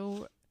 Those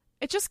two.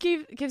 It just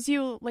gives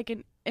you like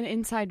an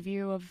inside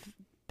view of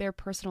their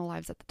personal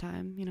lives at the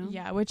time, you know?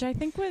 Yeah, which I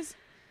think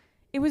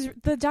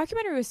the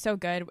documentary was so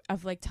good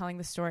of like telling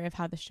the story of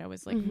how the show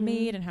was like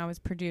made and how it was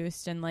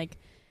produced and like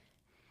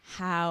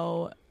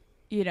how,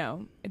 you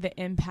know, the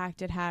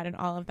impact it had and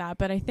all of that.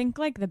 But I think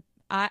like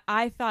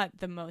I thought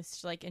the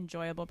most like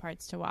enjoyable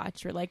parts to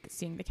watch were like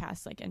seeing the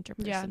cast like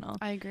interpersonal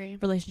I agree.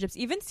 relationships,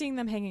 even seeing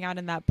them hanging out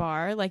in that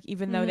bar, like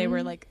even though they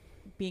were like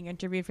being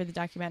interviewed for the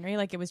documentary,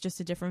 like it was just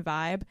a different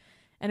vibe.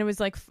 And it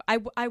was like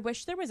I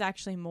wish there was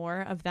actually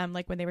more of them,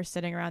 like when they were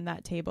sitting around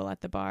that table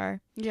at the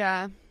bar.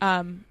 Yeah.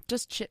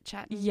 Just chit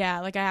chatting. Yeah,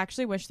 like I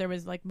actually wish there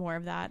was like more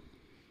of that,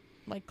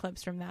 like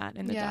clips from that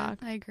in the doc.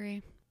 I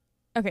agree.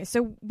 Okay,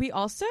 so we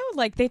also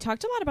like they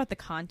talked a lot about the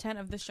content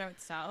of the show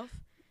itself.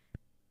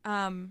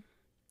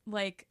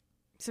 Like,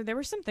 so there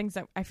were some things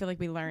that I feel like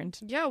we learned.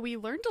 Yeah, we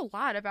learned a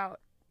lot about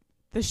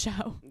the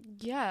show.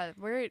 Yeah,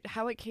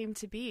 how it came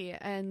to be,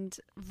 and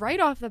right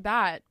off the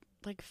bat,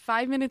 like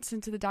 5 minutes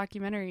into the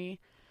documentary,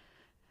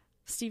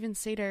 Steven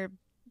Sater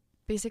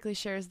basically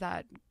shares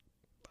that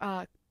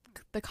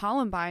the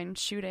Columbine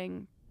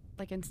shooting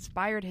like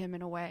inspired him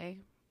in a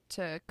way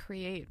to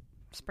create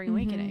Spring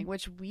Awakening,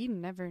 which we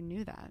never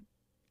knew that.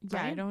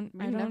 Yeah, right? I don't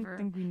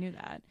think we knew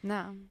that.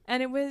 No.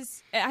 And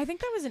I think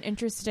that was an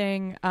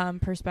interesting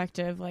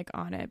perspective like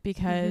on it,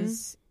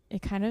 because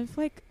it kind of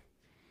like,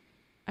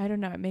 I don't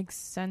know, it makes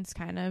sense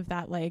kind of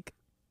that like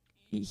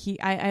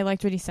I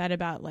liked what he said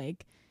about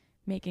like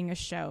making a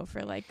show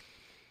for like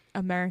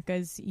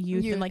America's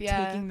youth and like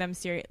taking them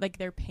serious, like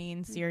their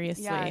pain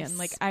seriously. And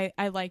like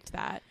I liked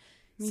that.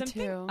 Me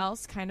Something too.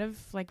 else kind of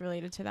like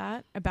related to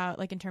that about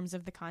like in terms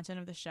of the content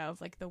of the show,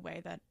 of like the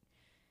way that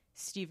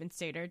Steven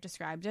Sater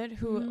described it,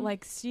 who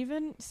like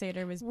Steven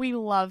Sater was, we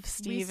love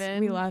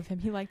Steven. We love him.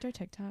 He liked our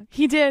TikTok.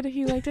 He did.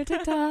 He liked our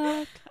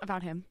TikTok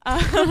about him.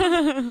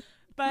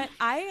 But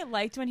I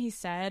liked when he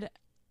said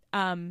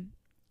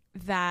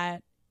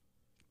that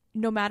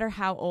no matter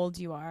how old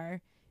you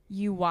are,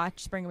 you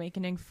watch Spring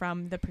Awakening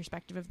from the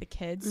perspective of the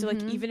kids. So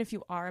like even if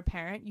you are a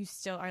parent, you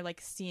still are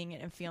like seeing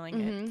it and feeling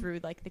it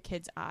through like the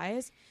kids'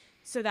 eyes,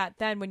 so that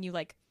then when you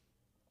like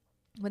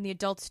when the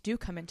adults do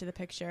come into the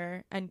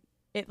picture, and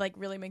it like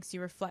really makes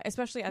you reflect,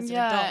 especially as an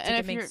adult, like,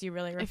 it makes you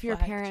really reflect. If you're a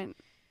parent,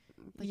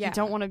 like, you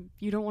don't want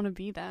to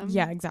be them.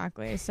 Yeah,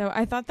 exactly. So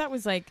I thought that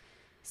was like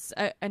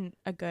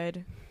a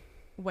good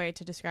way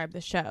to describe the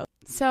show.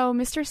 So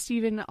Mr.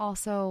 Steven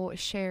also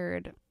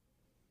shared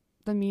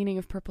the meaning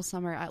of Purple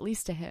Summer, at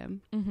least to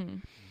him.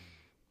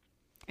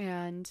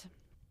 And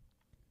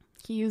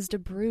he used a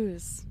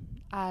bruise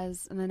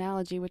as an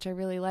analogy, which I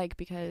really like,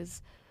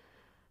 because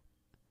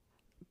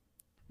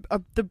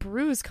the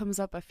bruise comes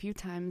up a few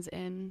times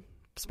in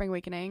Spring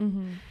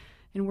Awakening.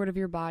 In Word of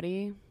Your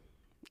Body,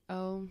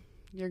 oh,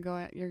 you're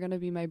gonna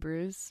be my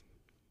bruise.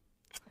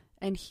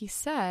 And he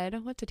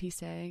said, what did he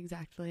say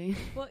exactly?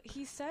 Well,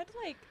 he said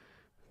like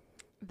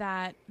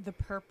that the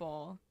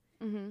purple,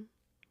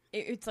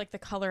 it's like the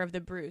color of the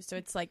bruise, so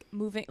it's like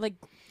moving, like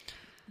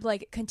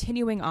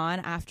continuing on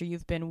after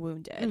you've been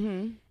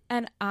wounded.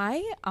 And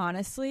I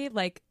honestly,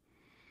 like,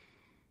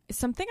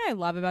 something I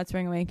love about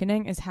Spring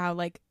Awakening is how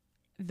like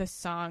the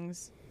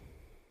songs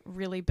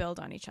really build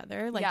on each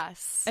other. Like,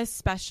 yes,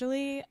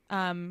 especially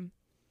okay,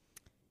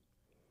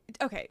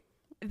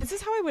 this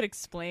is how I would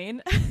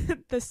explain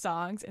the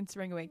songs in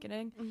Spring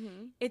Awakening.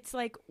 It's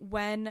like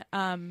when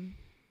okay,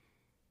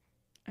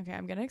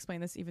 I'm gonna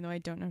explain this even though I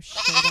don't know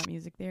shit about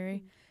music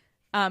theory.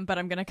 But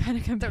I'm gonna kind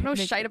of don't know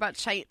shite about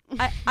shite.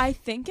 I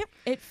think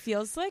it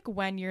feels like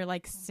when you're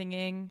like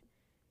singing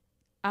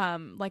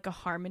like a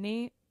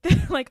harmony,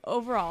 like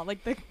overall, like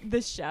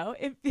the show,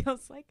 it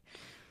feels like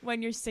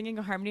when you're singing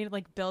a harmony, it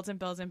like builds and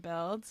builds and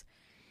builds,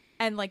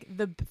 and like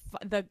the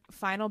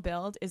final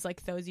build is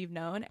like Those You've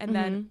Known, and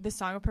then the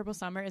song of Purple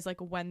Summer is like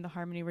when the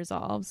harmony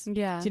resolves.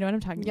 Yeah. Do you know what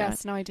I'm talking about?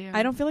 Yes, no, I do.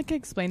 I don't feel like I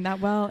explained that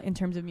well in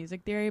terms of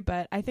music theory,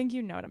 but I think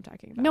you know what I'm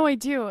talking about. No, I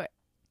do.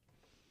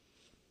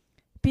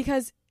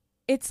 Because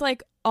it's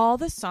like all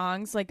the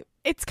songs, like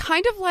it's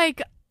kind of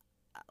like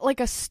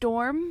a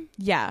storm.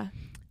 Yeah.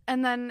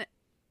 And then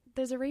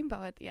there's a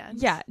rainbow at the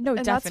end. Yeah, no,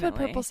 and definitely. That's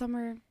what Purple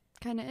Summer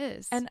kind of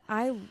is. And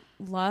I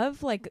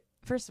love, like,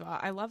 first of all,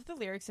 I love the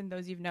lyrics in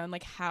Those You've Known,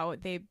 like how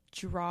they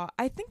draw.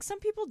 I think some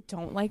people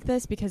don't like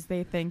this because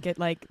they think it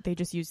like they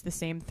just use the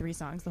same 3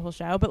 songs the whole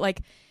show, but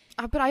like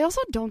but I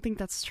also don't think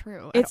that's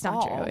true. It's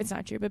not true. It's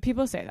not true, but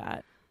people say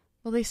that.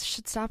 Well, they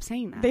should stop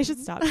saying that. They should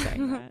stop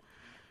saying that.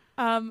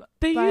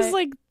 They use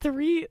like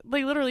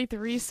literally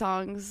 3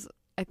 songs,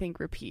 I think,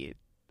 repeat,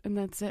 and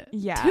that's it.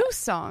 Yeah. 2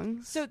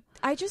 songs. So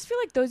I just feel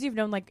like Those You've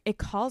Known, like, it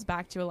calls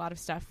back to a lot of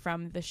stuff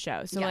from the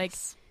show. So like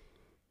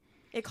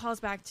it calls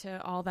back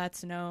to All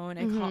That's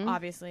Known.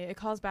 Obviously it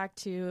calls back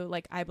to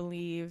like I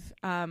Believe.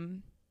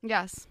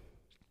 Yes.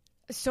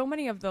 So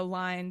many of the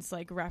lines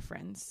like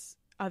reference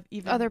of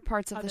even other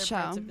parts of the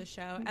show.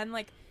 And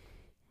like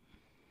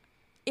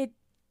it,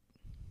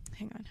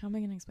 hang on, how am I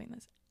going to explain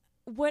this?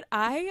 What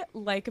I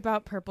like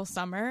about Purple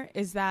Summer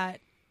is that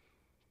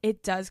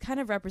it does kind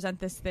of represent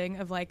this thing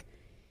of like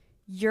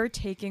you're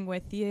taking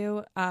with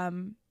you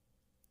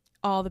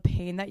all the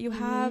pain that you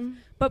have,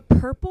 but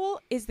purple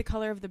is the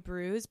color of the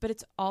bruise, but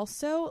it's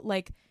also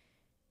like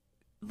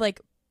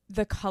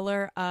the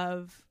color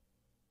of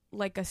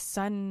like a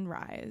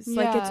sunrise.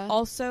 Yeah. Like it's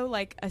also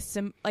like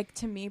like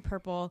to me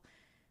purple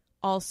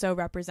also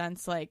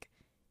represents like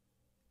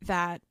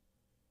that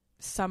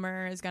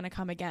summer is going to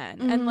come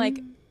again. And like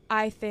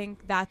I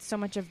think that's so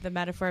much of the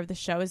metaphor of the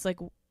show is like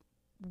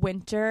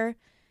winter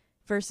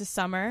versus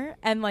summer,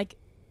 and like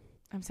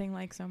I'm saying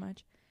like so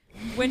much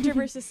winter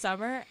versus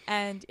summer.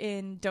 And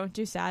in Don't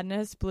Do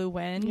Sadness, Blue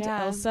Wind,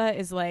 Elsa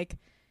is like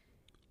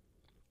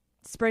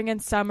spring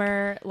and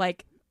summer,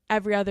 like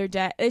every other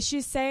day.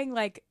 She's saying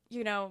like,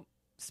 you know,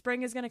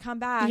 spring is gonna come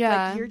back.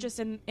 Like you're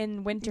just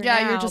in winter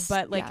now, you're just,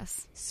 but like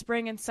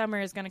spring and summer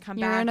is gonna come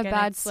back. You're in a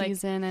bad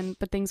season, like,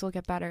 but things will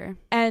get better.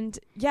 And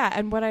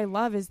and what I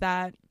love is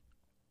that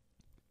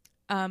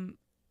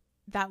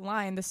that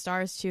line, the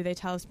stars too, they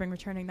tell of spring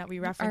returning, that we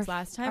referenced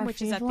last time,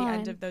 which is at the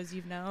end of Those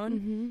You've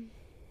Known,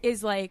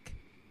 is like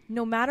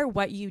no matter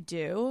what you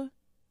do,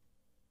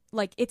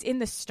 like it's in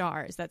the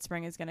stars that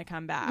spring is going to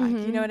come back.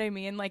 You know what I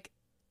mean? Like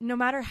no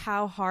matter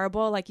how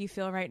horrible like you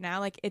feel right now,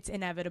 like it's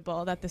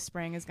inevitable that the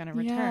spring is going to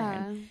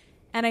return.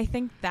 And I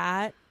think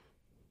that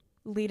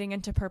leading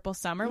into Purple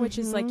Summer, which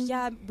is like,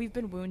 yeah, we've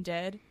been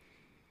wounded,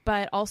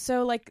 but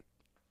also like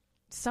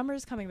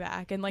summer's coming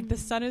back and like the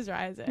sun is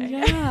rising.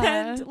 Yeah.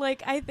 And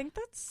like I think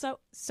that's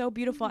so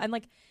beautiful. And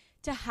like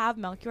to have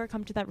Melchior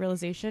come to that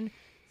realization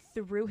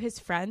through his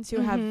friends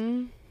who have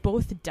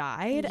both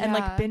died and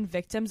like been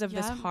victims of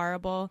this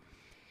horrible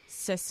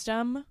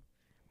system,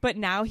 but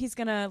now he's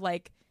gonna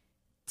like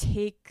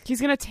take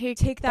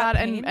that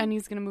and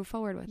he's gonna move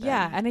forward with it.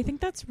 And I think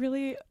that's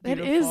really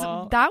beautiful. It is.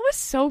 That was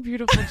so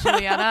beautiful,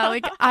 Juliana.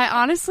 Like I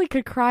honestly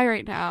could cry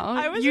right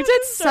now. You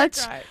did such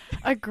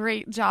a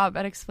great job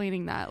at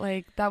explaining that.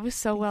 Like that was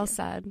so well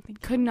said.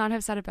 Could not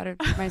have said it better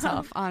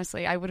myself.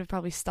 Honestly, I would have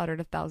probably stuttered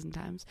 1,000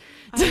 times.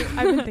 I've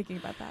been thinking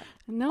about that.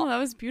 No, that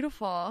was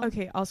beautiful.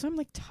 Okay, also I'm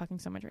like talking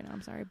so much right now,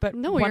 I'm sorry, but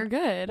no, you're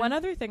good. One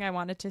other thing I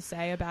wanted to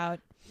say about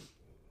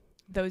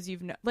Those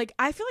You've Known, like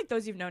I feel like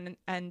Those You've Known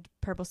and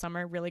Purple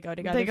Summer really go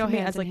together. They go for me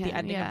hand as like in the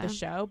hand, ending of the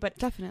show. But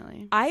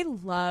definitely, I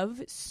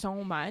love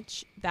so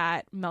much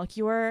that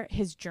Melchior,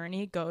 his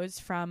journey goes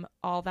from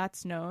All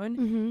That's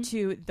Known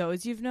to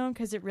Those You've Known,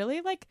 because it really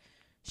like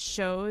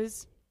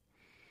shows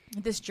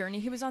this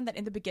journey he was on, that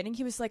in the beginning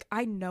he was like,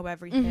 I know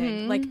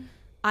everything, like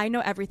I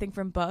know everything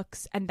from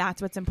books and that's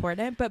what's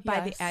important, but by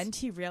the end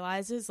he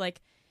realizes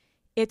like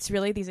it's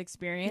really these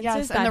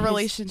experiences and the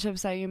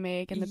relationships that you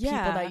make and the people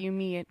that you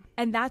meet,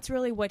 and that's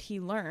really what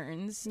he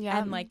learns,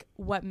 and like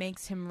what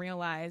makes him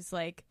realize,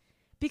 like,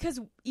 because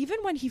even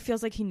when he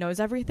feels like he knows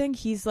everything,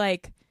 he's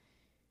like,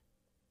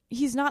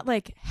 he's not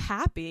like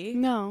happy,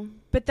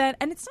 but then,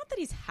 and it's not that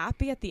he's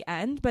happy at the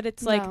end, but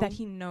it's like that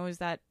he knows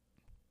that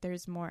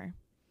there's more.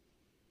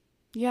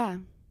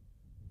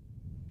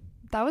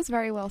 That was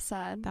very well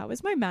said. That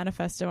was my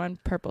manifesto on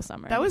Purple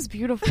Summer. That was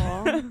beautiful.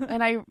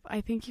 And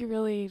I think you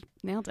really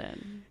nailed it.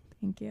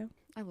 Thank you.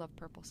 I love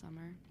Purple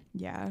Summer.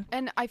 Yeah.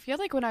 And I feel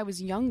like when I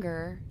was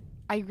younger,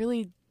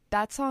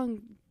 that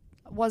song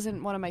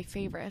wasn't one of my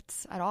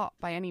favorites at all,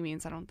 by any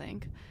means, I don't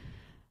think.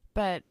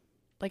 But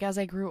like as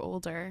I grew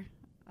older,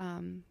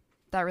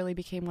 that really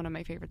became one of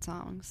my favorite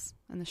songs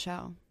in the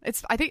show.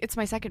 I think it's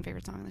my second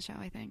favorite song in the show,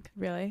 I think.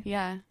 Really?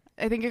 Yeah.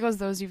 I think it goes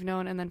Those You've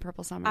Known and then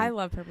Purple Summer. I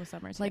love Purple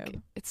Summer too. Like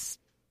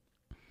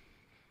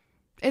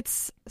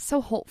it's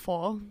so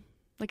hopeful.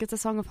 Like it's a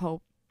song of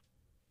hope.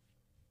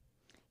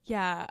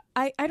 Yeah.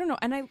 I don't know.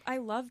 And I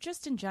love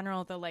just in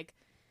general the like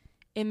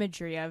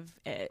imagery of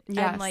it.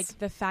 Yes. And like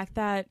the fact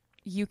that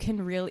you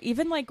can really,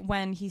 even like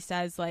when he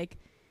says like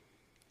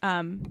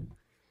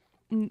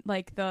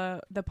like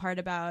the part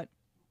about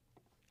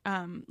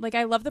like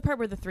I love the part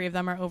where the three of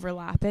them are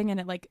overlapping, and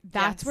it like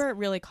that's where it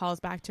really calls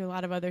back to a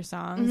lot of other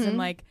songs, and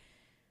like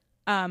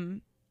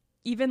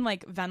even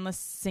like Venla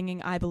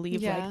singing I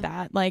Believe like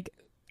that, like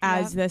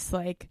as this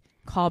like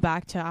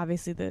callback to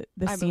obviously the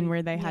scene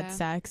where they had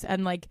sex,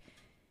 and like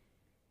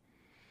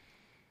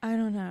I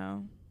don't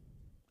know.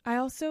 I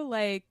also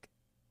like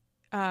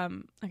okay, I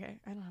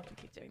don't have to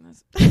keep doing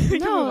this.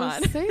 No,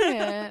 say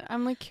it.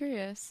 I'm like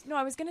curious. No,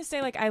 I was gonna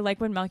say like I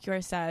like when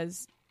Melchior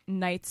says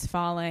night's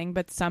falling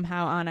but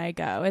somehow on I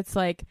go. It's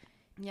like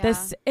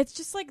this, it's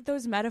just like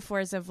those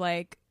metaphors of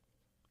like,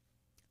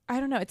 I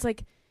don't know, it's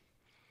like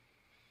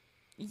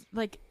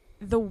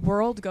the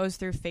world goes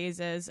through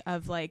phases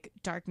of like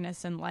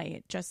darkness and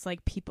light, just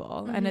like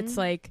people, and it's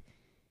like,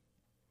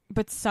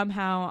 but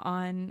somehow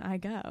on I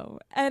go.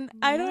 And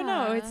I don't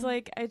know, it's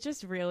like it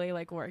just really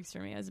like works for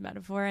me as a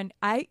metaphor. And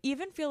I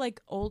even feel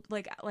like old,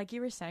 like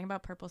you were saying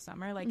about Purple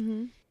Summer, like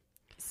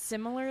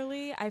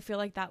similarly, I feel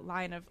like that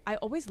line of, I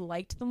always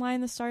liked the line,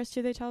 the stars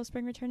too they tell of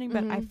spring returning,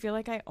 but I feel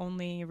like I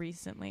only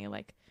recently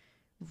like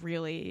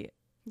really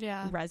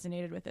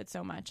resonated with it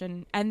so much,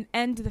 and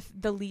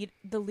the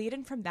lead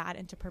in from that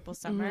into Purple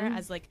Summer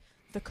as like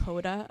the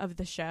coda of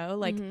the show,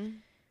 like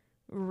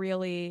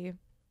really,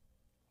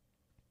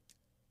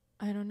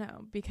 I don't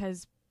know,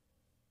 because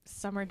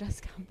summer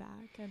does come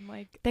back, and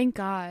like thank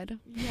God.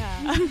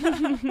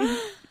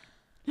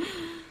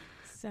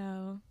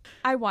 So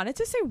I wanted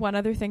to say one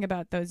other thing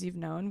about Those You've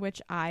Known,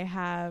 which I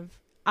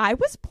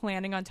was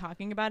planning on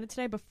talking about it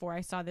today before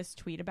I saw this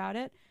tweet about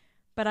it,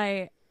 but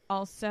I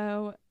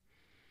also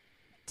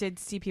did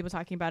see people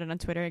talking about it on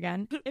Twitter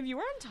again. If you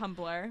were on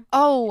Tumblr.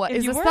 Oh,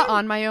 is this the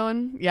On My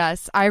Own?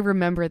 Yes, I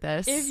remember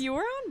this. If you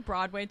were on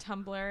Broadway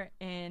Tumblr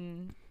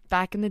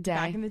back in the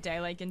day,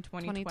 like in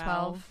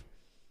 2012.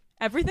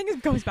 Everything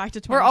goes back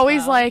to 2012. We're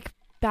always like,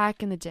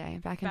 back in the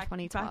day, back in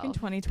 2012. Back in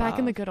 2012. Back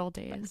in the good old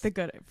days.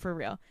 For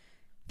real.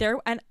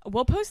 And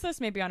we'll post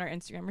this maybe on our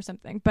Instagram or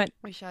something, but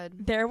we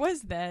should. There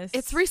was this.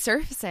 It's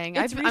resurfacing.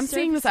 I'm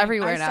seeing this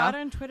everywhere now. I saw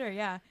it on Twitter,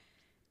 yeah.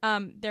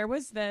 There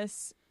was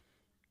this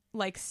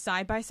like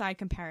side-by-side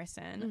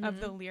comparison of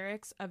the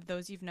lyrics of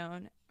Those You've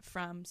Known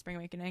from Spring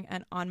Awakening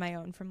and On My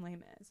Own from Les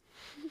Mis.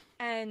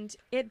 And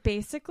it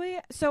basically,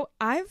 so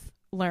I've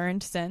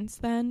learned since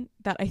then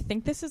that I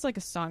think this is like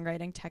a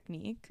songwriting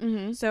technique.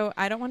 So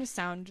I don't want to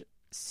sound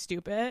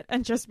stupid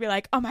and just be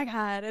like, oh my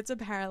God, it's a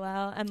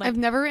parallel. And like, I've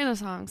never written a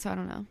song, so I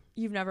don't know.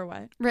 You've never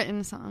what?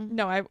 Written a song.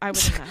 No, I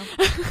wouldn't know.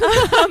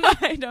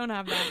 I don't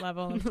have that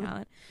level of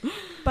talent.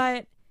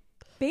 But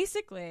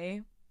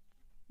basically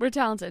We're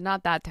talented,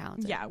 not that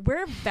talented. Yeah,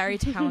 we're very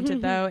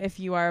talented, though, if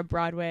you are a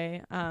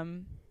Broadway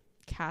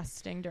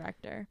casting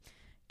director,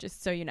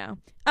 just so you know.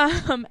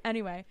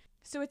 Anyway,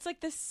 so it's like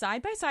this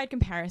side-by-side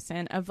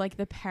comparison of like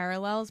the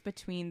parallels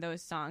between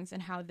those songs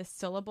and how the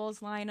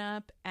syllables line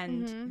up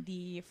and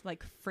the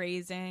like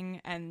phrasing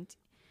and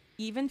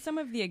even some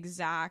of the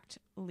exact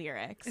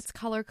lyrics. It's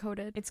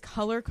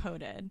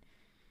color-coded.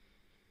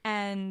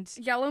 And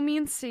yellow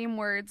means same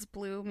words,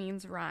 blue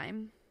means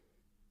rhyme.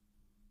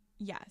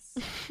 Yes.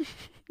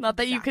 Not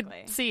that you could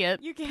see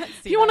it. You can't see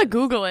it. If you want to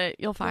Google it,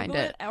 you'll find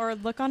it. Or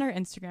look on our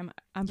Instagram.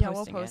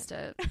 We'll post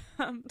it.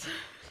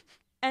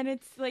 And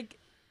it's like,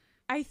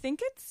 I think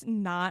it's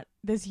not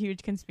this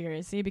huge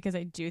conspiracy because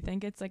I do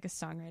think it's like a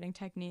songwriting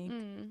technique.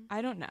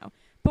 I don't know.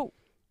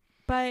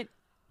 But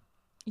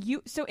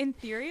so in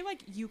theory,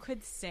 like you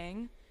could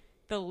sing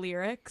the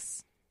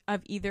lyrics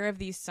of either of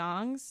these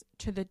songs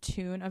to the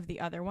tune of the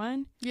other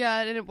one. Yeah,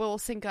 and it will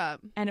sync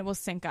up. And it will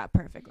sync up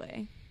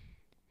perfectly.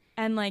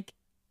 And like,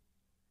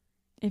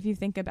 if you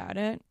think about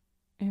it,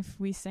 if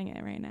we sing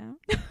it right now.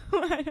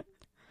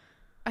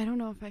 I don't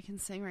know if I can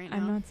sing right now.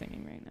 I'm not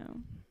singing right now.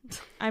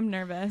 I'm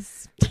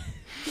nervous.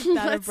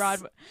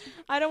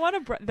 I don't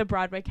want the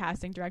Broadway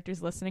casting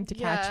directors listening to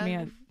catch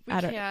me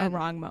at a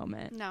wrong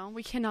moment. No,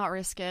 we cannot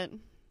risk it.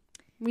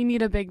 We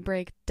need a big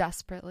break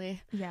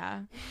desperately.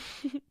 Yeah.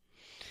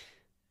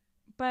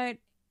 But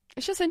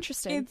it's just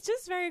interesting. It's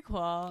just very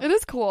cool. It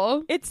is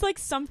cool. It's like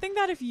something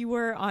that if you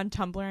were on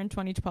Tumblr in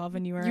 2012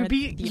 and you were you'd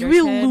be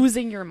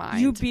losing your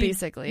mind,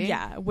 basically.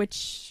 Yeah,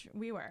 which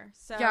we were.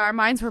 So yeah, our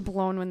minds were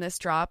blown when this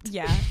dropped.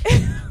 Yeah.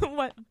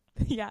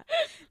 Yeah.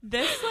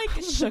 This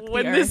like shook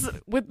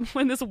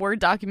when this Word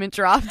document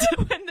dropped.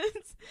 when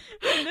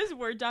this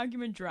Word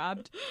document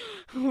dropped,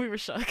 we were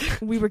shook.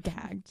 We were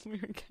gagged.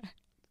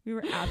 We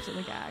were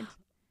absolutely gagged.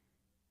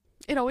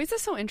 It always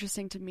is so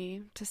interesting to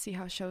me to see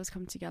how shows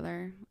come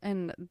together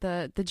and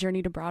the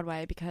journey to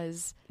Broadway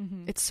because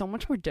it's so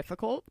much more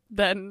difficult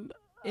than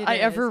I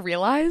ever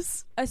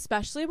realized.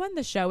 Especially when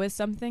the show is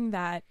something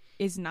that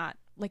is not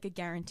like a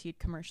guaranteed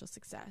commercial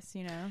success,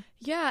 you know?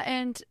 Yeah,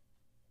 and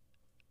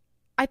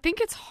I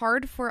think it's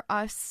hard for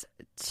us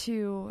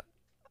to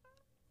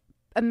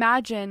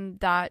imagine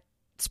that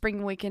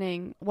Spring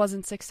Awakening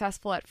wasn't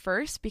successful at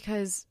first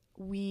because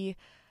we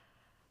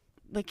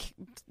like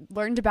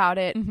learned about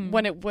it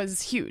when it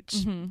was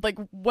huge, like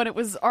when it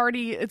was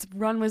already, its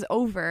run was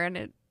over and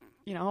it,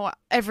 you know,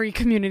 every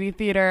community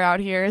theater out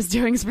here is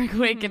doing Spring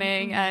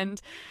Awakening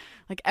and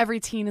like every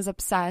teen is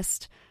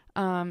obsessed.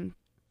 But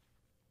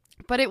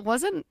it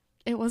wasn't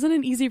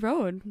an easy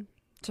road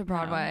to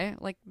Broadway,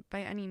 like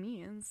by any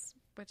means,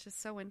 which is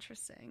so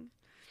interesting.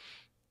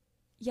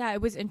 Yeah,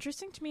 it was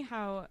interesting to me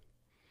how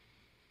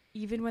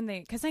even when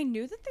because I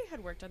knew that they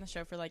had worked on the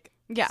show for like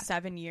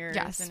 7 years.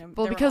 Yes. And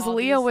well, because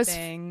Leah was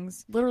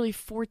literally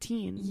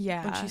 14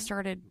 when she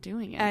started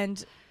doing it.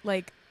 And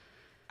like,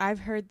 I've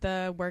heard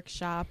the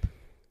workshop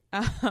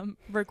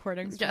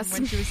recordings from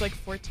when she was like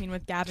 14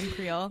 with Gavin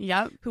Creel.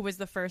 Yep. Who was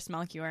the first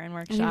Melchior in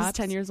workshops. He was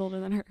 10 years older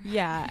than her.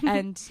 Yeah.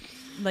 And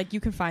like, you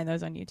can find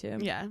those on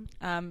YouTube. Yeah.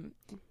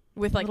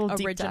 With like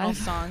original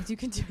songs. You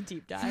can do a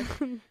deep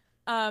dive.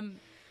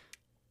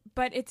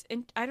 But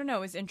I don't know,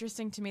 it was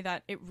interesting to me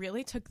that it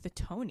really took the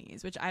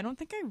Tonys, which I don't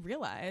think I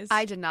realized.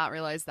 I did not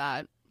realize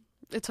that.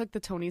 It took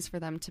the Tonys for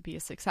them to be a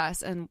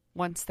success. And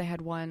once they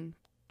had won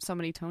so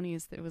many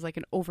Tonys, it was like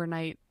an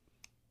overnight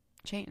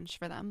change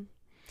for them.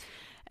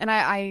 And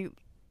I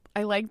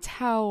liked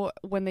how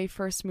when they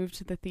first moved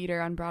to the theater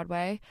on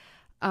Broadway,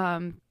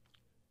 I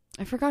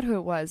forgot who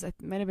it was. It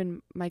might have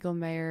been Michael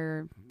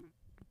Mayer.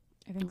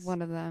 I think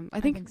one of them. I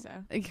think so.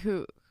 Like,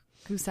 who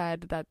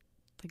said that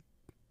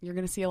you're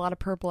going to see a lot of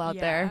purple out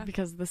there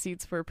because the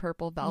seats were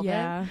purple velvet.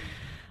 Yeah.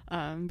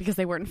 Because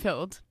they weren't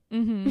filled.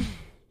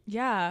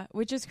 Yeah,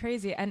 which is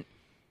crazy. And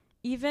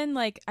even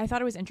like, I thought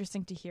it was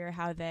interesting to hear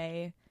how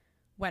they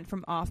went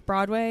from off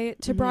Broadway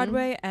to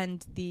Broadway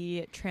and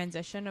the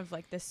transition of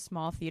like this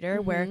small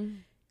theater where,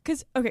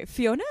 because, okay,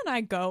 Fiona and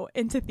I go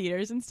into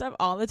theaters and stuff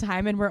all the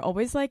time and we're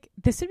always like,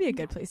 this would be a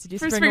good place to do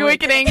Spring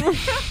Awakening.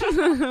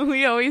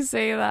 We always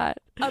say that.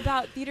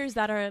 About theaters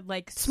that are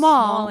like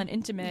small and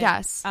intimate.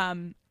 Yes.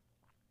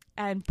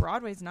 And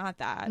Broadway's not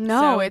that.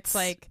 No, so it's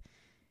like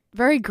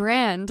very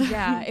grand.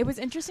 Yeah, it was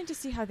interesting to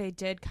see how they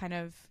did kind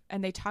of,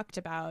 and they talked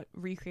about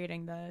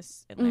recreating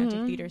this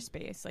Atlantic theater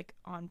space like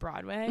on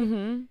Broadway.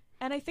 And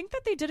I think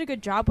that they did a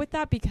good job with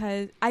that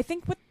because I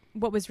think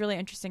what was really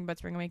interesting about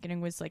Spring Awakening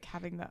was like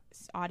having the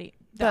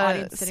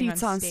audience sitting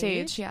seats on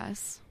stage.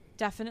 Yes,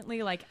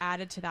 definitely like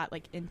added to that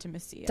like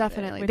intimacy.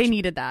 Definitely, they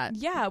needed that.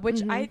 Yeah,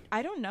 which I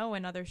don't know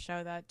another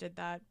show that did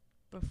that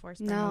before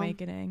Spring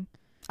Awakening.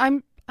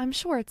 I'm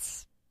sure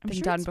it's been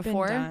done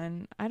before. Been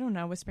done. I don't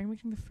know. Was Spring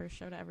Awakening the first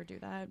show to ever do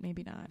that?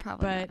 Maybe not.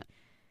 Probably but not.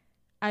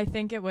 I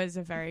think it was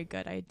a very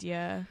good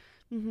idea.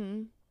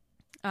 And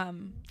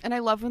I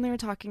love when they were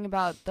talking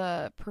about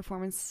the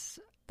performance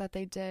that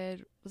they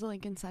did. Was it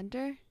Lincoln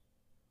Center?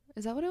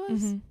 Is that what it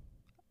was?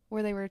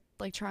 where they were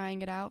like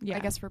trying it out, Yeah. I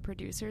guess for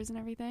producers and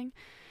everything,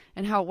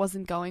 and how it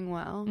wasn't going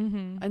well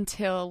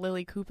until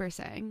Lily Cooper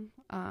sang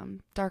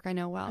Dark I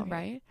Know Well,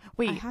 right?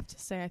 Wait, I have to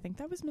say, I think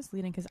that was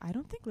misleading because I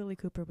don't think Lily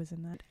Cooper was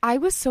in that. I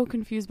was so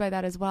confused by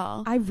that as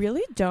well. I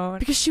really don't.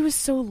 Because she was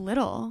so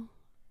little.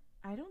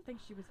 I don't think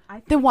she was.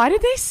 Then why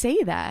did they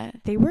say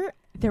that?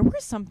 There were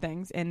some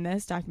things in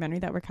this documentary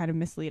that were kind of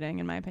misleading,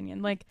 in my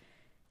opinion. Like,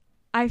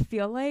 I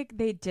feel like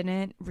they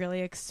didn't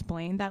really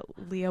explain that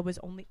Leah was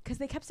only, because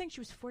they kept saying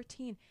she was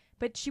 14,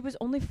 but she was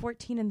only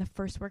 14 in the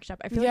first workshop.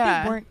 I feel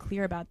like they weren't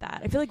clear about that.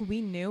 I feel like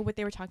we knew what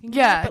they were talking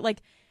about, but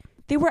like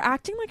they were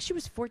acting like she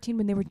was 14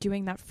 when they were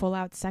doing that full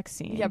out sex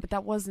scene. Yeah, but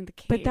that wasn't the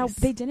case. But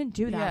they didn't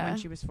do that when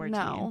she was 14.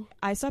 No.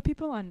 I saw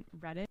people on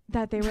Reddit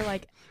that they were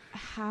like,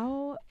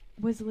 how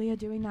was Leah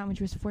doing that when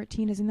she was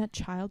 14? Isn't that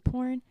child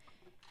porn?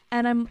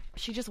 And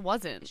she just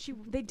wasn't.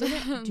 They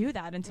didn't do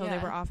that until they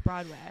were off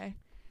Broadway.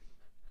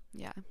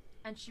 Yeah.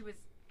 And she was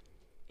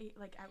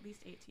at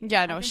least 18.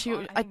 Yeah, no, I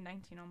think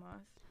 19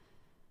 almost.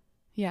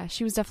 Yeah,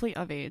 she was definitely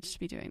of age to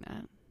be doing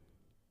that.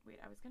 Wait,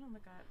 I was going to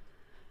look up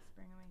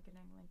Spring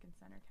Awakening Lincoln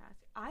Center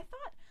cast.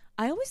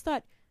 I always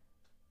thought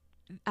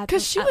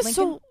because she was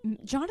Lincoln, so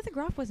Jonathan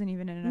Groff wasn't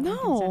even in it.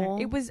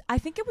 Lincoln Center. I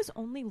think it was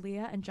only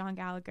Leah and John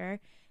Gallagher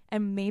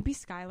and maybe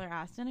Skylar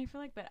Astin, I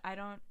feel like, but I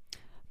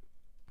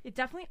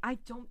definitely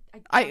don't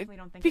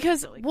think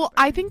because Lily well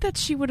Cooper. I think that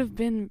she would have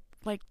been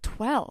like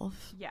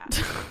 12. Yeah.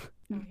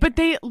 But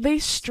they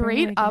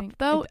straight up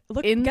though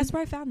look, guess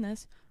where I found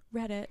this?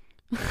 Reddit.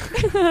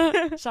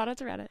 Shout out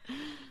to Reddit.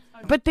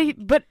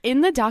 But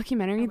in the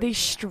documentary they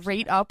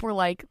straight up were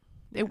like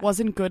it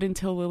wasn't good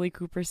until Lily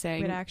Cooper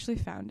sang. Wait, I actually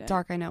found it.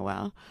 Dark I Know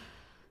Well.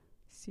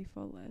 See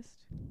full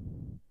list.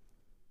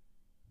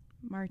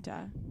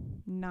 Marta,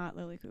 not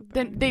Lily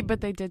Cooper.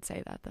 But they did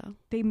say that though.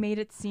 They made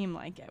it seem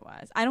like it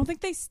was. I don't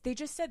think they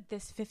just said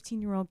this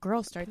 15-year-old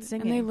girl starts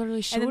singing. And they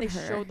literally showed her. And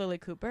then they showed Lily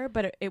Cooper,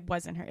 but it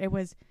wasn't her. It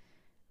was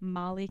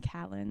Molly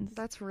Callens.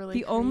 That's really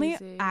the crazy. Only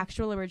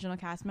actual original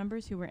cast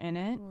members who were in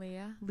it.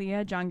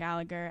 Leah, John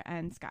Gallagher,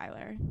 and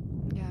Skylar.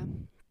 Yeah.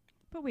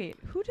 But wait,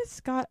 who does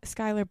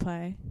Skylar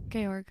play?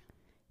 Georg.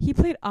 He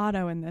played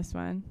Otto in this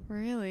one.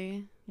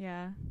 Really?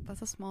 Yeah.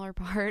 That's a smaller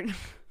part.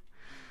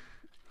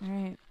 All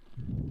right.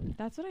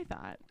 That's what I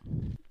thought.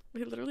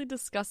 We literally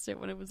discussed it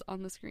when it was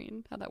on the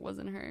screen, how that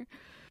wasn't her.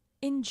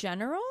 In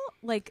general,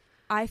 like,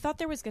 I thought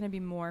there was going to be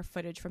more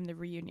footage from the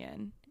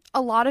reunion.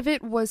 A lot of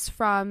it was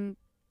from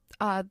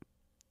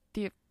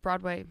the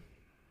Broadway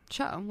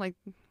show. Like,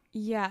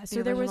 yeah,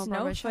 so there was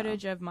no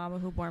footage of Mama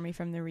Who Bore Me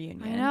from the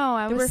reunion. I know,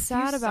 I was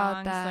sad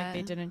about that. Like,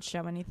 they didn't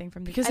show anything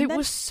from the because it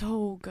was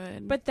so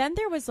good. But then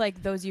there was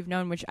like Those You've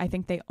Known, which I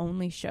think they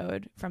only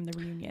showed from the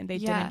reunion. They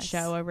didn't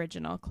show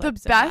original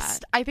clips.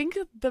 I think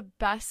the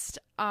best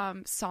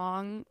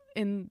song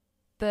in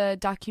the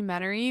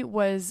documentary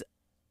was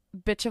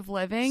Bitch of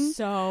Living.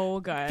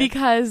 So good.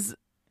 Because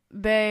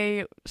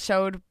they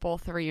showed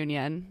both the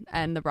reunion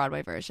and the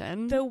Broadway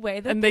version. The way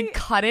that they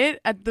cut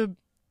it at the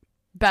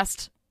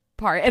best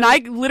part. And I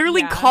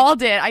literally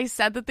called it. I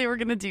said that they were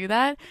going to do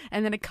that,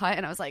 and then it cut,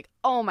 and I was like,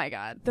 oh my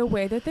God. The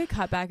way that they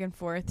cut back and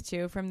forth,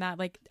 too, from that,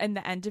 like, and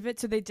the end of it.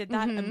 So they did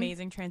that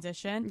amazing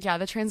transition. Yeah,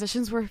 the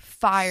transitions were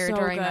fire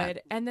during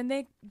that. And then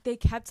they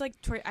kept, like,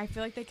 I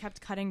feel like they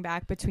kept cutting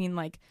back between,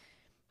 like,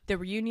 the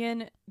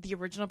reunion, the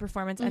original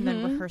performance, and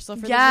then rehearsal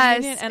for the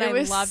reunion. And I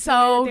loved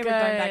so that they were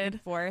going back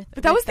and forth.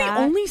 But that was the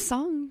only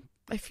song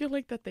I feel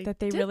like that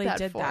they really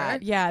did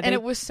that. Yeah. And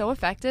it was so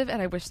effective, and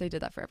I wish they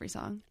did that for every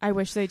song. I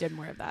wish they did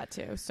more of that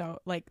too. So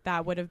like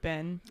that would have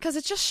been, because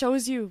it just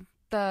shows you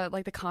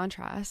the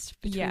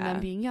contrast between them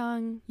being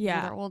young,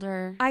 they're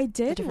older. I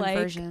did like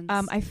versions.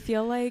 I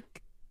feel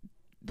like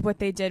what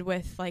they did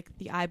with like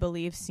the I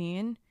Believe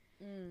scene,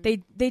 they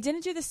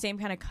didn't do the same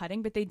kind of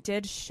cutting, but they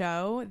did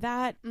show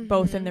that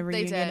both in the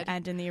reunion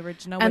and in the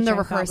original, and which the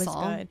rehearsal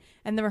was good.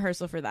 And the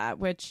rehearsal for that,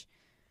 which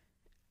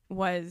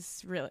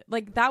was really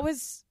like, that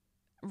was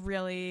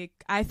really,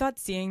 I thought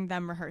seeing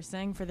them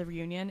rehearsing for the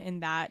reunion in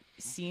that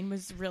scene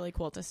was really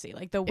cool to see.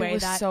 Like the way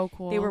that so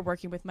cool. they were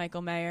working with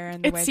Michael Mayer,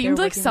 and the way seemed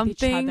they were like something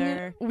with each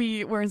other.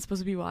 We weren't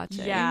supposed to be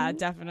watching. Yeah,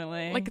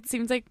 definitely. Like it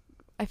seems like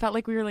I felt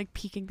like we were like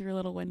peeking through a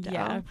little window.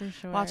 Yeah, for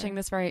sure. Watching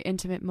this very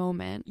intimate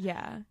moment.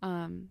 Yeah.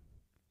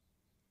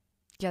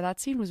 Yeah,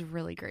 that scene was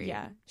really great.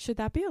 Yeah. Should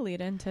that be a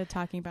lead into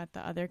talking about the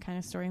other kind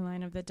of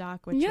storyline of the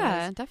doc, which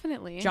was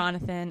definitely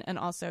Jonathan, and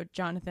also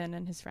Jonathan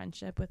and his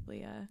friendship with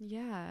Leah.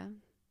 Yeah,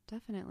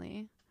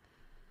 definitely.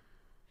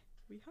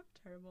 We have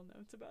terrible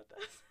notes about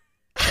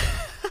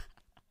this.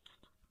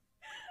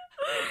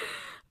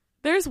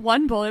 There's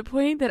one bullet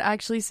point that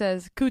actually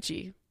says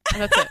coochie,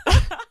 and that's it.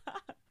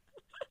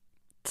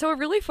 So it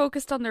really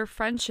focused on their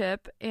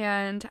friendship,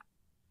 and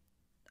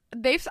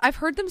I've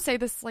heard them say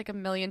this like a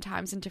million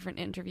times in different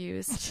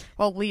interviews.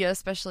 Well, Leah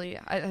especially,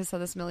 I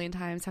said this a million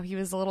times, how he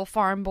was a little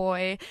farm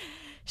boy.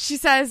 She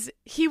says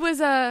he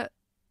was a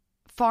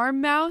farm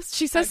mouse.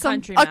 She says a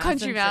country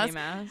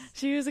mouse.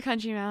 She was a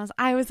country mouse.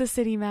 I was a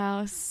city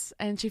mouse,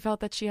 and she felt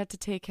that she had to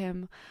take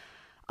him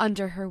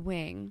under her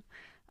wing.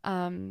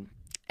 And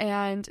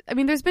And I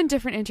mean, there's been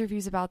different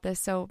interviews about this,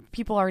 so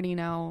people already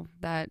know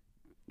that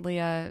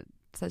Leah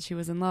said she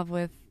was in love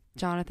with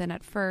Jonathan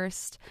at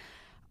first.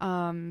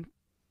 And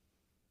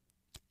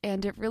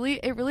it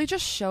really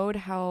just showed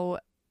how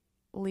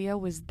Leah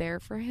was there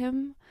for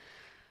him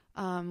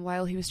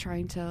while he was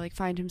trying to like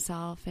find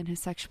himself and his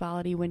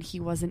sexuality when he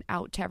wasn't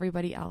out to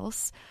everybody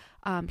else.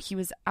 He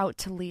was out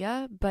to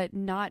Leah, but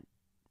not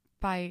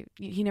by,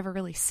 he never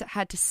really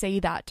had to say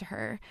that to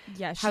her.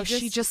 Yeah,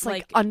 she just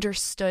like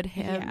understood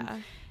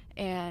him,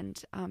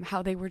 and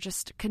how they were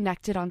just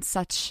connected on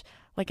such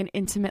like an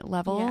intimate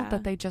level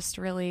that they just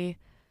really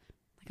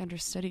like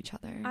understood each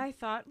other. I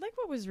thought like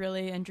what was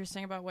really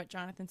interesting about what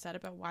Jonathan said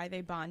about why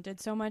they bonded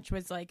so much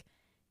was like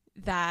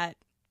that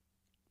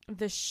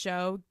the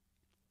show,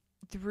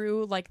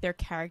 through like their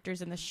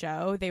characters in the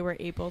show, they were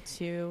able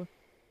to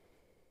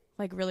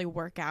like really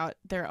work out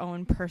their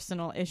own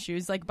personal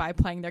issues like by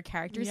playing their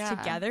characters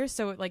together.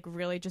 So it like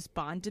really just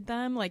bonded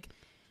them like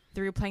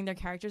through playing their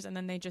characters, and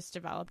then they just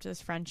developed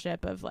this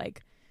friendship of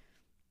like,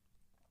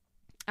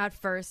 at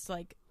first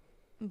like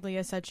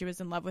Leah said she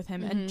was in love with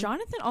him, and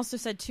Jonathan also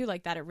said too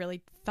like that it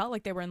really felt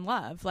like they were in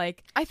love.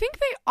 Like I think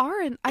they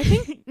are I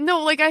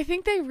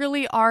think they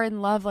really are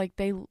in love. Like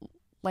they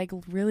like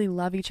really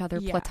love each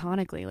other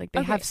platonically. Like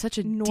they have such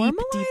a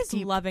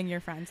deep loving your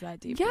friends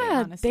that deeply.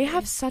 Yeah, honestly. they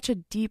have such a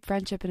deep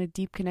friendship and a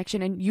deep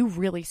connection, and you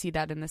really see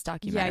that in this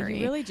documentary. Yeah,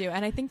 you really do.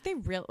 And I think they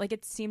really like,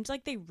 it seems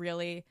like they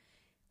really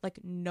like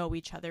know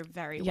each other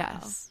very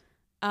well.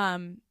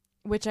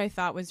 Which I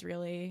thought was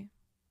really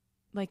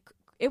like,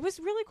 it was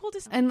really cool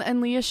to see.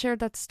 And Leah shared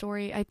that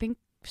story. I think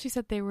she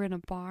said they were in a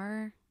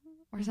bar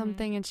or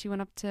something, and she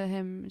went up to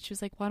him and she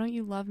was like, "Why don't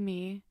you love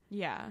me?"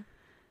 Yeah.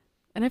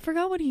 And I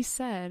forgot what he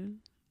said.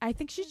 I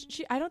think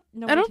she I don't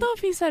know. I don't know if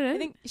he said it. I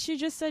think she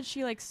just said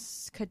she like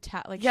could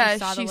tell. Like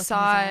she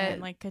saw it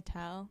and like could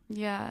tell.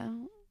 Yeah.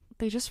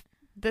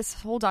 This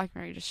whole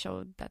documentary just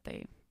showed that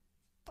they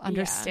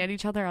understand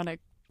each other on a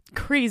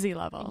crazy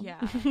level.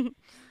 Yeah.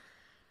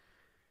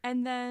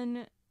 And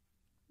then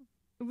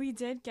we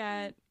did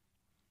get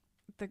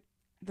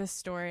the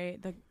story,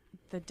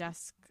 the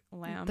desk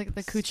lamp, the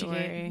Coochie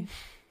Gate.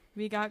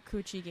 We got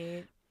Coochie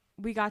Gate.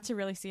 We got to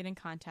really see it in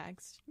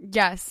context.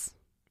 Yes.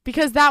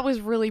 Because that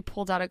was really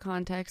pulled out of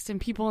context, and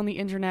people on the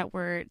internet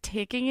were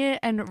taking it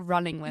and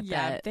running with it.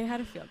 Yeah, they had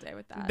a field day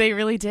with that. They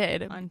really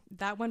did.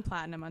 That went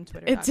platinum on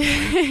Twitter.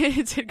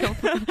 It did go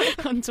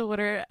on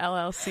Twitter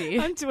LLC.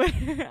 On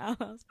Twitter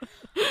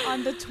LLC.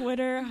 On the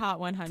Twitter Hot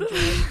 100.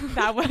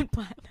 That went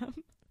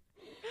platinum.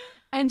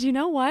 And you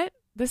know what?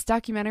 This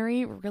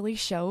documentary really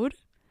showed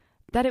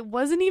that it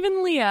wasn't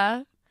even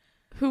Leah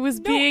who was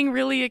being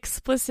really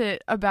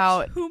explicit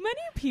about... Who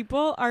many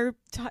people are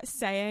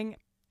saying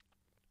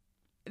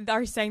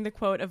the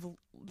quote of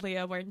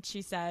Leah where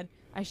she said,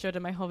 "I showed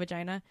him my whole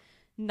vagina."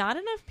 Not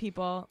enough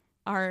people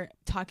are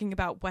talking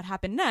about what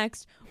happened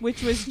next,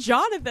 which was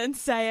Jonathan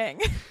saying,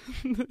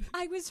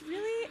 "I was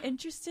really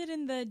interested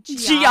in the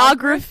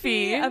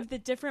geography of the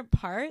different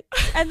parts,"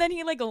 and then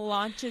he like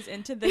launches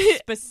into the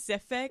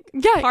specific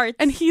parts,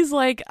 and he's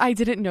like, "I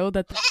didn't know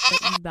that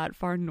was that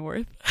far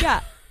north."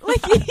 Yeah,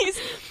 like he's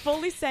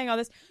fully saying all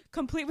this,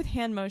 complete with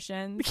hand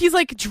motions. He's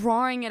like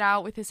drawing it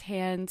out with his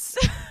hands.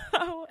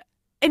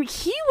 And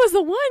he was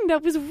the one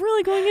that was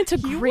really going into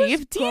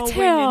grave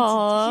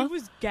detail. He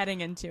was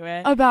getting into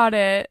it. About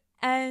it.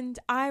 And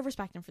I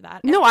respect him for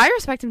that. No, I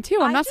respect him too.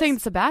 I'm not saying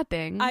it's a bad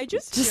thing. I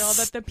just feel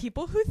that the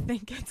people who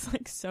think it's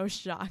like so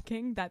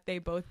shocking that they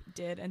both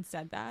did and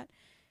said that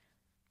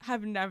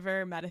have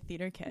never met a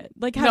theater kid.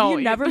 Like, have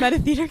you never met a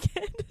theater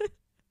kid?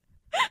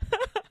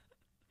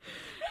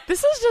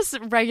 This is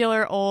just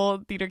regular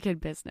old theater kid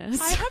business.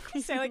 I have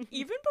to say, like,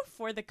 even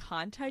before the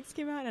context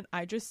came out and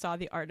I just saw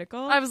the article,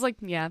 I was like,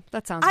 yeah,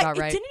 that sounds about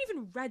right. It didn't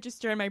even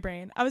register in my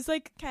brain. I was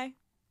like, okay.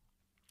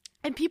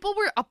 And people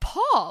were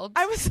appalled.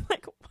 I was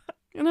like, what?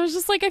 And I was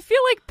just like, I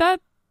feel like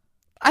that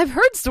I've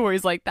heard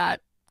stories like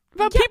that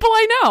about people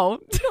I know.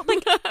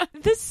 Like,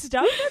 the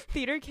stuff that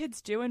theater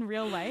kids do in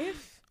real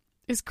life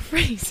is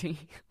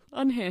crazy.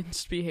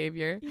 Unhinged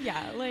behavior.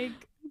 Yeah, like...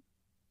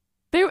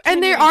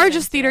 They are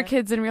just theater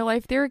kids in real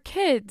life. They were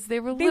kids. They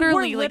were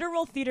literally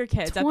literal theater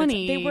kids.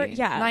 20. They were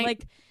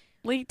like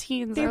late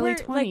teens, early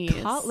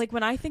 20s. Like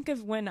when I think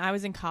of when I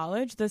was in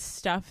college, the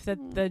stuff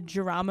that the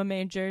drama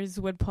majors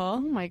would pull. Oh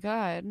my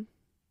god,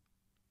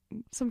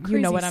 some crazy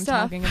you know what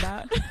stuff. I'm talking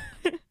about.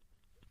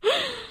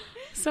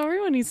 So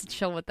everyone needs to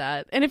chill with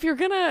that. And if you're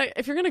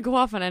gonna go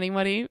off on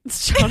anybody,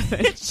 it's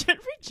Jonathan. It should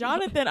be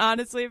Jonathan,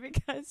 honestly,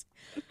 because.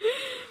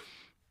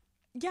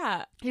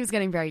 Yeah. He was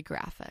getting very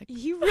graphic.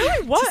 He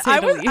really was. I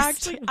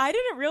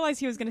didn't realize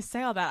he was going to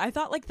say all that. I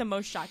thought like the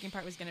most shocking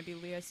part was going to be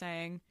Leah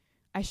saying,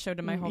 "I showed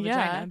him my whole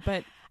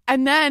vagina."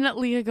 And then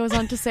Leah goes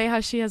on to say how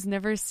she has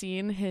never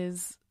seen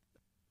his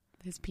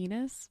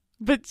penis.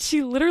 But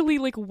she literally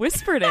like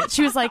whispered it.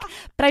 She was like,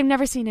 "But I've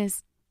never seen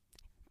his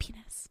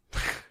penis."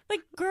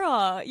 Like,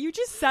 girl, you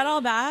just said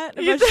all that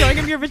about showing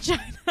him your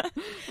vagina.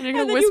 And you're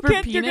going to whisper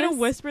penis? You're going to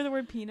whisper the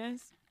word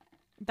penis?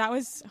 That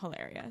was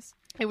hilarious.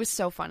 It was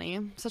so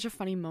funny. Such a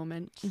funny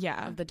moment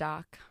of the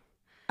doc.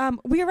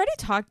 We already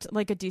talked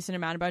like a decent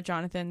amount about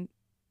Jonathan,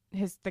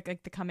 the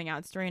coming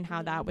out story and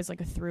how that was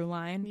like a through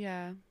line.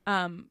 Yeah.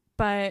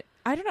 But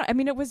I don't know. I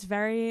mean, it was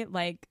very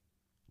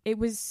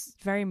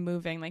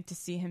moving, like to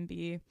see him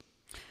be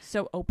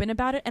so open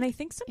about it. And I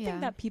think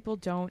something that people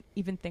don't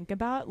even think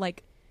about,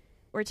 like,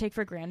 or take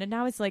for granted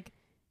now is like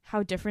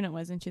how different it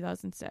was in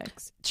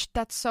 2006.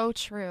 That's so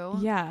true.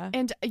 Yeah.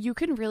 And you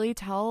can really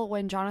tell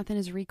when Jonathan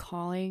is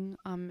recalling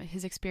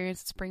his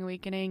experience at Spring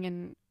Awakening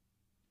and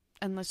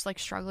just like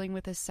struggling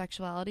with his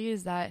sexuality,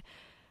 is that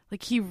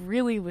like he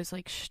really was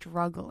like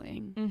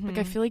struggling. Mm-hmm. Like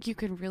I feel like you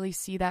can really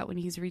see that when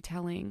he's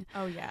retelling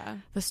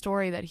the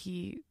story, that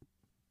he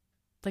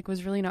like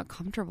was really not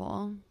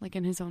comfortable like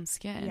in his own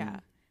skin. Yeah.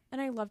 And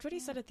I loved what he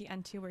said at the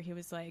end too, where he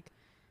was like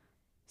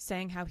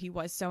saying how he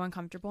was so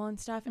uncomfortable and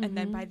stuff. And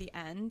then by the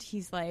end,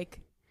 he's like,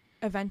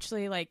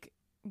 eventually, like,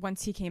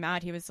 once he came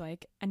out, he was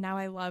like, and now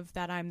I love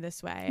that I'm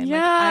this way. And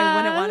like, I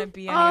wouldn't want to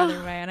be any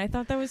other way. And I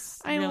thought that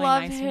was really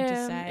nice of him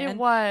to say. It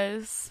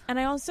was. And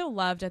I also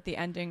loved at the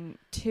ending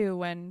too,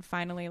 when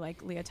finally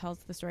like Leah tells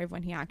the story of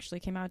when he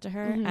actually came out to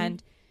her.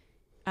 And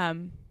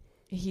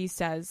he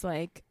says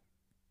like,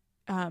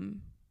 I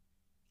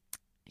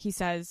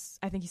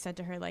think he said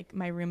to her, like,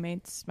 my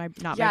roommate's my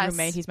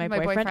roommate, he's my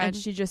boyfriend. And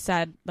she just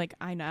said, like,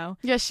 I know.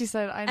 Yes, she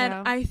said, I know.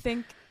 And I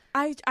think,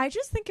 I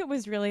just think it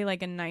was really,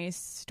 like, a nice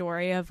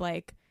story of,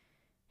 like,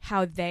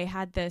 how they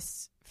had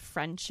this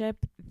friendship,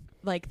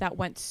 like, that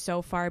went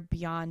so far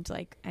beyond,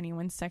 like,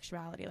 anyone's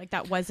sexuality. Like,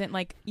 that wasn't,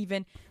 like,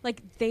 even,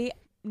 like, they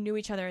knew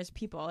each other as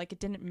people. Like, it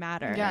didn't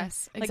matter.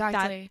 Yes, like,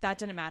 exactly. That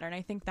didn't matter. And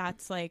I think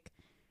that's, like,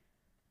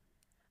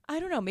 I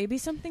don't know, maybe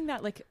something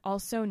that like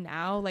also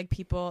now like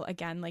people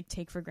again like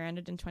take for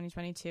granted in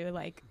 2022,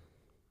 like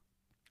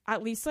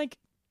at least like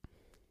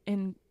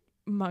among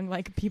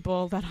like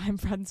people that I'm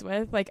friends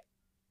with, like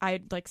I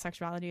like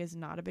sexuality is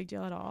not a big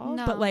deal at all.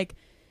 No, but like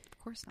of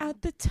course not.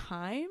 At the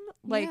time,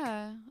 like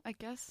yeah, I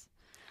guess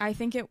I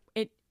think it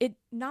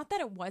not that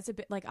it was a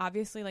bit like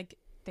obviously like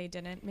they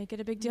didn't make it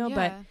a big deal,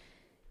 but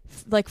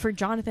like for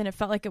Jonathan it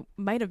felt like it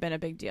might have been a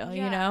big deal,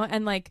 you know?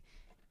 And like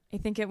I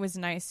think it was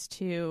nice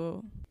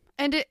to.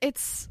 And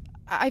it's,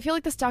 I feel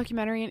like this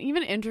documentary and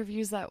even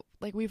interviews that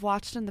like we've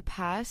watched in the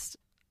past,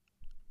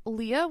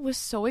 Leah was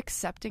so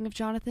accepting of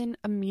Jonathan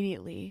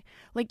immediately.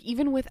 Like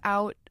even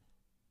without,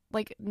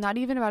 like not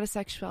even about his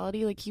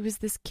sexuality, like he was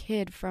this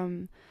kid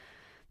from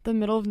the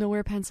middle of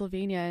nowhere,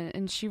 Pennsylvania.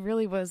 And she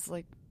really was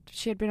like,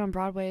 she had been on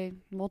Broadway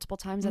multiple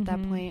times at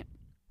that point.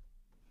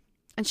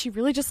 And she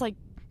really just like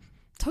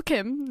took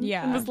him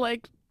and was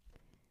like,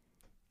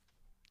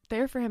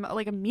 there for him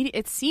like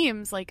it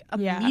seems like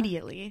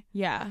immediately.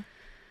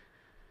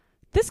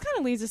 This kind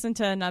of leads us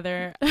into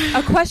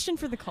a question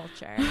for the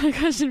culture.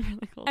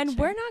 And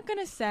we're not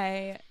gonna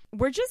say,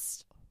 we're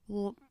just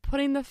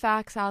putting the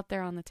facts out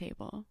there on the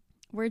table.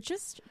 We're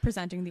just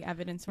presenting the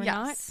evidence. We're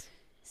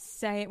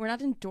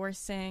not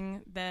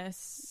endorsing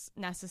this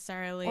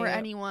necessarily or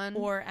anyone.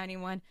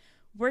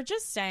 We're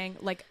just saying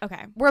like,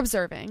 okay, we're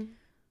observing.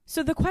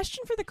 So the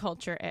question for the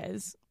culture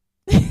is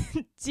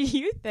do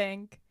you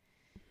think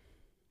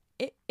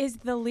is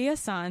the Leah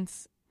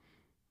Sance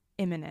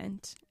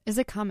imminent? Is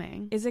it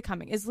coming? Is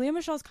Leah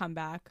Michelle's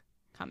comeback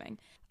coming?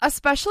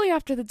 Especially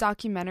after the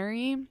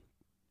documentary,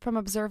 from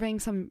observing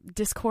some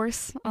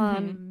discourse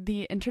on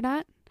the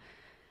internet,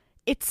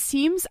 it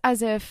seems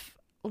as if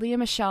Leah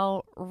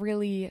Michelle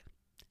really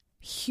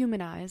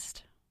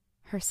humanized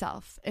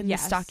herself in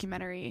this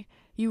documentary.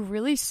 You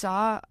really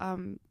saw,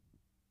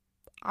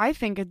 I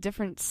think, a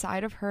different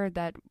side of her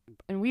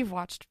and we've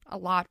watched a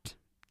lot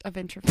of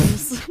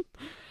interviews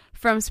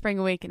from Spring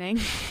Awakening.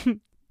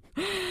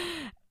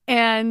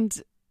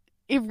 And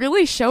it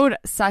really showed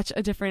such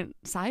a different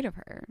side of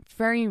her.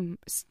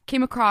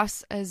 Came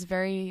across as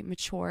very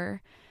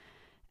mature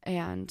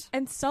and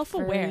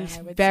self-aware,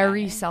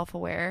 very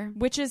self-aware,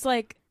 which is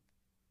like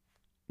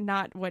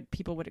not what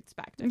people would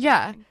expect.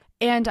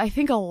 And I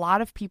think a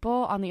lot of people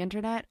on the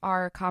internet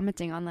are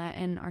commenting on that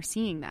and are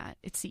seeing that,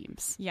 it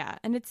seems.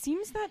 And it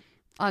seems that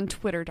on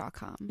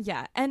twitter.com.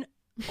 And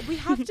we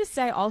have to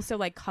say also,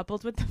 like,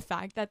 coupled with the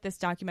fact that this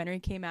documentary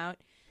came out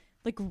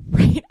like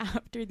right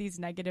after these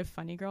negative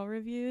Funny Girl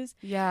reviews.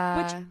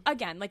 Which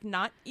again, like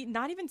not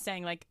even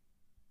saying like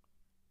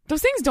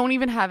those things don't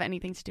even have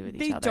anything to do with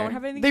each other. They don't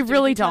have anything to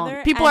do with each other.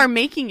 Other. People are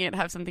making it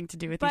have something to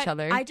do with each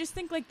other. I just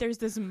think like there's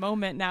this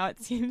moment now,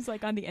 it seems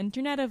like on the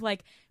internet, of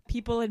like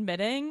people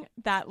admitting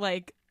that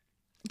like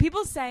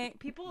people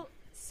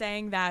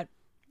saying that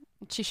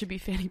she should be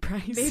Fanny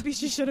Price. Maybe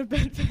she should have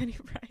been Fanny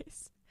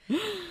Price.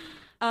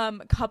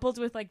 Coupled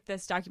with like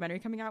this documentary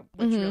coming out,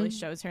 which really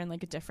shows her in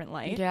like a different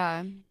light.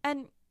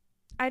 And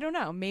I don't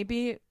know,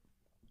 maybe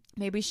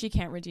she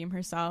can't redeem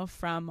herself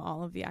from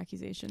all of the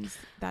accusations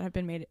that have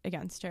been made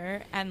against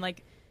her, and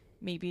like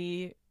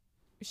maybe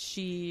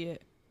she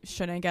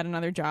shouldn't get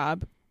another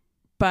job.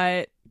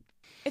 But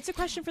it's a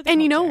question for the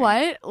culture. You know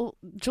what?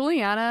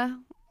 Juliana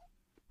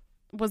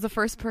was the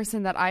first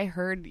person that I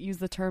heard use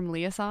the term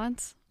Leah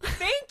Sance.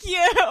 Thank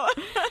you.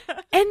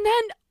 And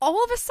then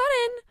all of a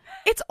sudden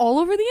It's all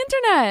over the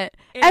internet.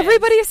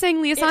 Everybody is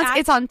saying Leah Sans.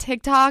 It's on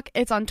TikTok.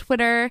 It's on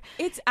Twitter.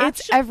 It's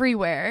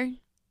everywhere.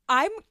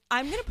 I'm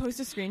gonna post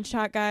a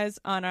screenshot, guys,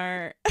 on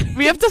our.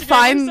 We have to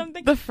find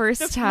the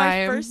first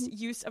time. My first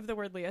use of the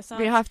word Leah Sans.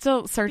 We have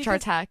to search our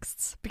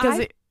texts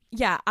because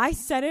I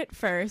said it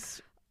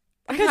first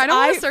because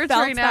I search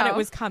felt right now that it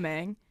was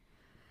coming.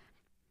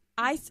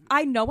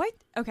 I know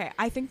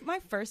I think my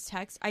first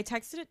text, I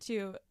texted it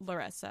to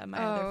Larissa, my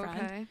other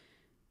friend. Okay.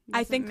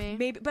 I think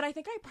maybe, but I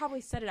think I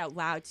probably said it out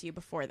loud to you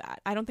before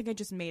that. I don't think I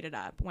just made it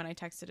up when I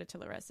texted it to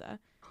Larissa.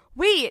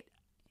 Wait.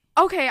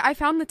 Okay, I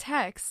found the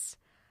text.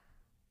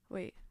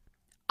 Wait.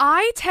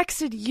 I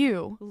texted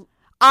you.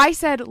 I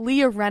said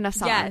Leah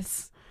Renaissance.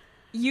 Yes.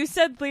 You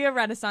said Leah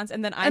Renaissance,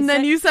 and then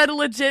then you said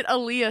legit a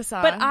Leah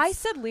Sans. But I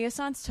said Leah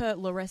Sans to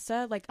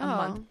Larissa like a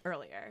month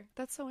earlier.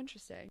 That's so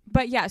interesting.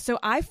 But yeah, so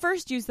I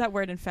first used that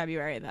word in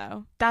February,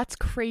 though. That's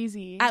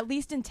crazy. At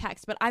least in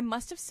text, but I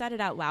must have said it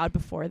out loud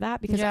before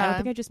that because I don't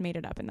think I just made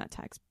it up in that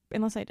text,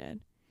 unless I did.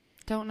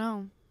 Don't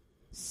know.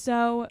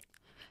 So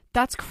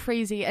that's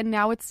crazy, and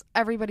now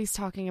everybody's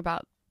talking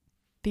about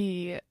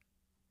the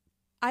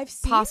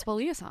possible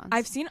Leah Sans.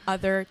 I've seen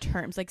other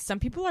terms, like some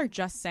people are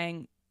just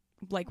saying.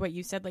 Like what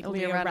you said, like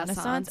Leah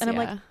Renaissance. And I'm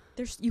like,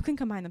 you can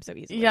combine them so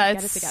easily. Yeah,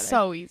 Get it together.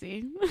 So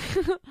easy.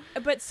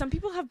 But some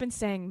people have been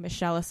saying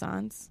Michelle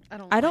Sans.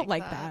 I don't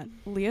like that.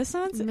 Leah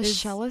Sans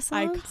is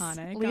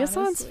iconic. Leah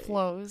Sans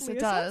flows. Leah it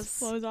does.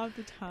 Sans flows off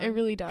the tongue. It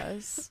really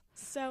does.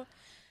 So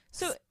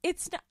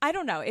it's I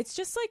don't know. It's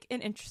just like an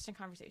interesting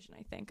conversation,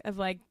 I think, of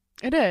like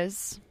it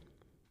is.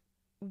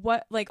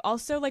 What like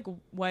also like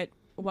what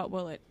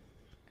will it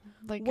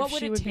like what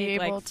would it take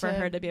like for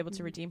her to be able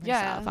to redeem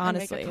herself?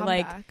 Honestly,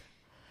 like.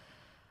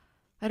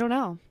 I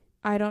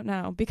don't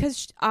know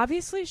because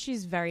obviously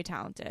she's very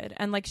talented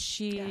and like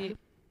she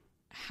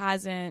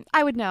hasn't.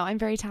 I would know. I'm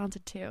very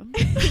talented too.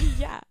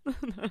 Yeah,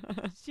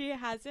 she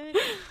hasn't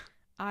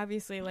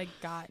obviously like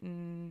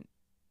gotten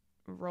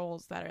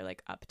roles that are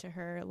like up to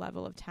her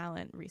level of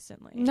talent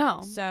recently.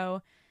 No,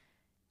 so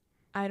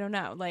I don't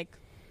know. Like,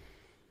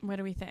 what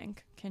do we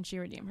think? Can she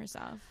redeem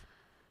herself?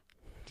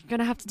 You're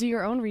gonna have to do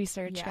your own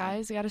research,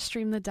 guys. You gotta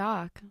stream the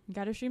doc.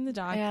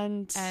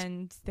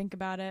 And think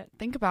about it.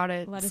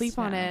 Sleep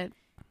on it.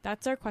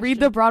 That's our question. Read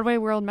the Broadway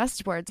World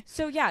message boards.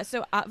 So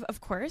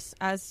of course,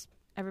 as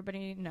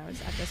everybody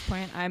knows at this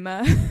point, I'm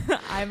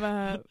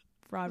a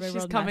Broadway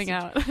World coming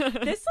message.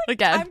 out. This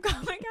again. I'm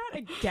coming out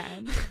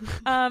again.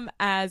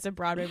 As a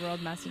Broadway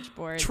World message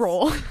board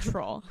troll.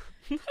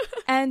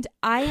 And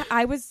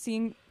I was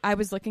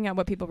looking at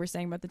what people were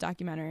saying about the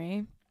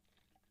documentary.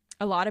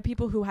 A lot of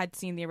people who had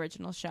seen the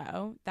original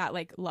show that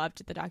like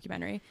loved the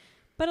documentary,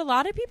 but a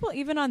lot of people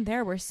even on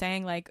there were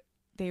saying like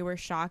they were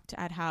shocked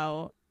at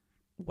how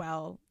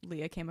well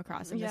Leah came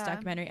across in this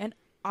documentary. And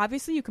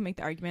obviously you can make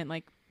the argument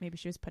like maybe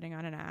she was putting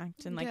on an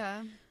act and like,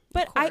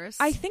 but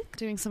I think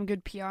doing some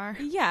good PR.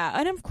 Yeah,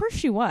 and of course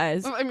she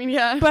was. I mean,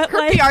 yeah, but her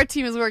like, PR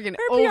team is working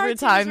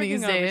overtime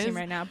these days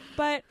right now.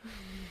 But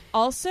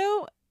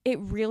also, it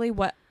really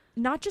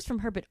not just from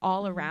her, but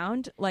all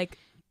around like.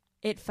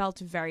 It felt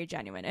very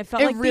genuine. It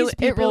felt like these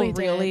people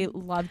really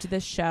loved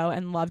this show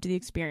and loved the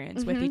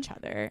experience with each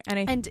other.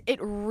 And it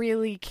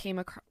really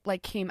came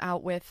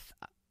out with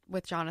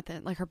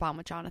Jonathan, like her bond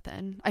with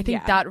Jonathan. I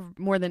think that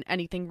more than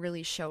anything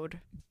really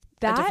showed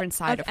a different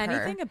side of her.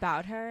 Anything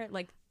about her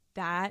like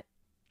that.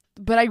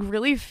 But I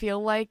really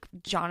feel like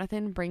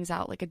Jonathan brings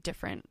out like a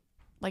different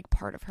like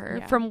part of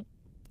her from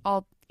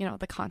all,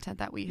 the content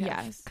that we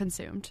have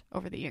consumed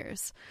over the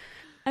years.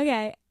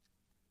 Okay.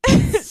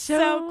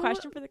 So,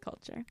 question for the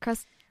culture.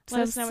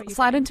 Let us know what you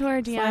slide into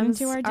our DMs.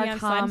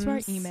 Slide into our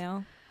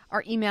email.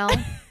 Our email,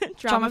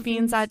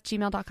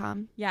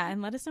 dramafiends@gmail.com. Yeah,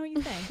 and let us know what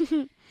you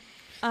think.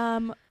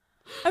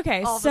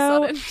 Okay, all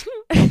so...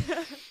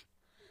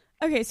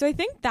 Okay, so I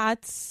think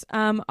that's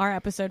our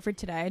episode for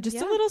today. Just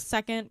a little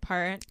second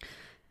part,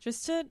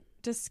 just to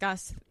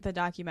discuss the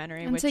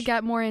documentary. And to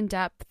get more in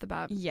depth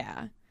about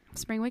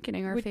Spring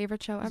Awakening, our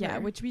favorite show ever. Yeah,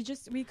 which we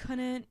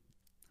couldn't...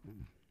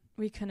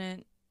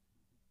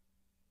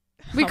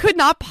 We could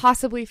not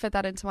possibly fit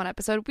that into one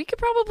episode. We could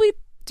probably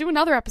do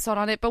another episode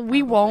on it, but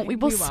we won't. We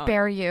will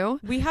spare you.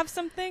 We have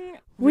something.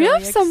 We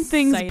have some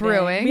things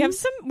brewing.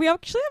 We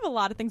actually have a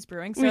lot of things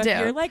brewing. So if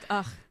you're like,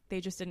 ugh,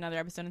 they just did another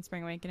episode in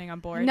Spring Awakening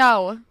on board.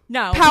 No.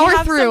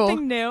 Power through.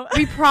 Something new.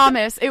 We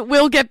promise it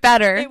will get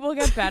better. It will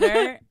get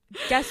better.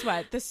 Guess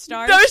what? The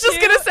stars. I was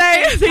just gonna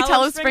say they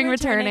tell us spring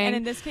returning, and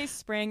in this case,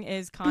 spring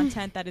is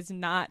content that is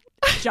not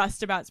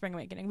just about Spring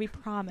Awakening. We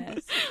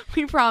promise.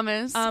 We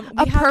promise.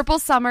 Purple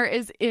summer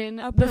is in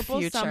the future.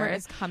 Purple summer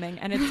is coming,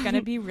 and it's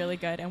gonna be really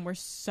good. And we're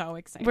so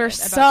excited. We're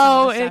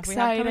so excited. We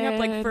have coming up,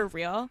 like for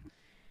real.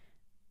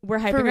 We're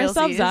hyping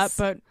ourselves up,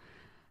 but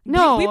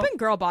no, we've been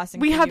girl bossing.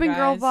 We have been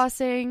girl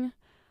bossing,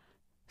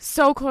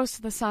 so close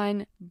to the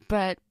sun,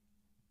 but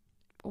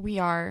we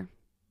are.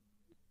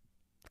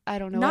 I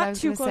don't know. Not what I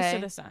was too gonna close say.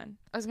 to the sun.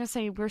 I was gonna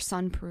say we're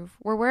sunproof.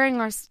 We're wearing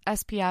our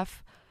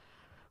SPF.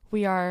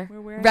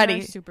 We're wearing ready.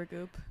 our super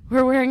goop.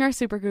 We're wearing our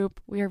super goop.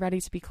 We are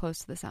ready to be close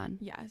to the sun.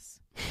 Yes.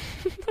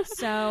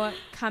 So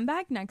come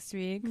back next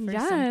week for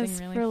something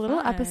really for a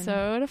little fun.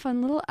 episode, a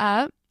fun little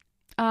ep.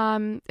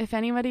 If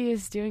anybody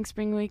is doing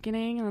Spring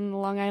Awakening on the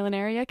Long Island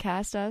area,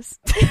 cast us.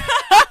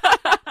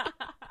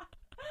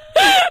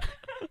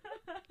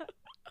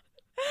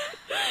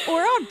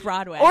 Or on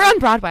Broadway.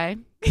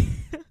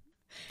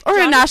 Or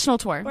a national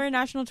tour. Or a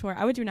national tour.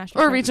 I would do a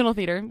national or tour. a regional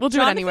theater. We'll do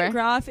Jonathan it anywhere.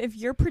 Groff, if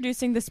you're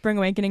producing the Spring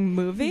Awakening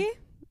movie,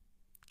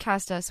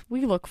 cast us.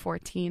 We look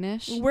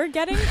 14-ish. We're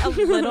getting a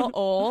little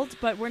old,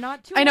 but we're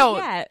not too I know. old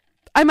yet.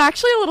 I'm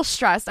actually a little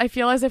stressed. I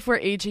feel as if we're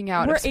aging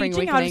out of Spring Awakening.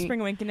 We're aging out of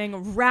Spring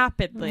Awakening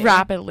rapidly.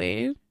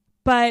 Rapidly.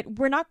 But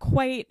we're not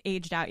quite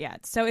aged out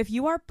yet. So if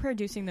you are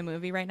producing the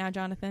movie right now,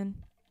 Jonathan,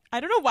 I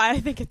don't know why I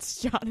think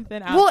it's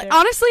Jonathan out there.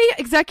 Honestly,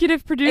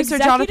 executive producer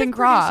Jonathan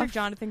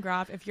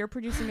Groff. If you're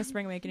producing a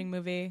Spring Awakening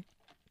movie,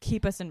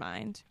 keep us in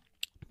mind.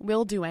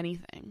 We'll do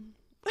anything.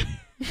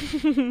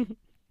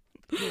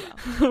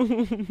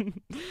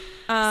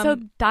 So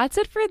that's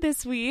it for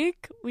this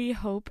week. We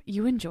hope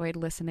you enjoyed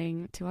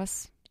listening to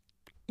us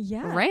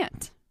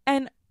rant.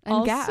 And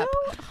also, gap.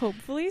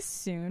 hopefully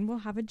soon we'll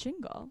have a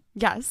jingle.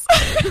 Yes.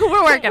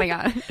 We're working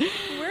on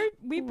it.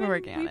 We've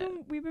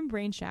been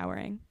brain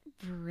showering.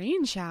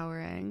 Brain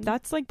showering.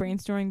 That's like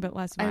brainstorming, but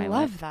less violent. I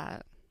love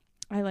that.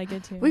 I like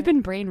it too. We've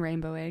been brain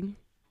rainbowing.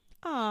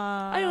 Aww.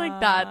 I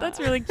like that. That's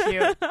really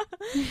cute.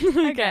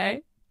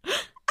 Okay.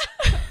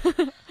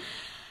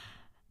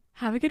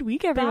 Have a good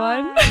week,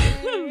 everyone.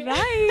 Bye.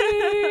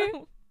 Bye.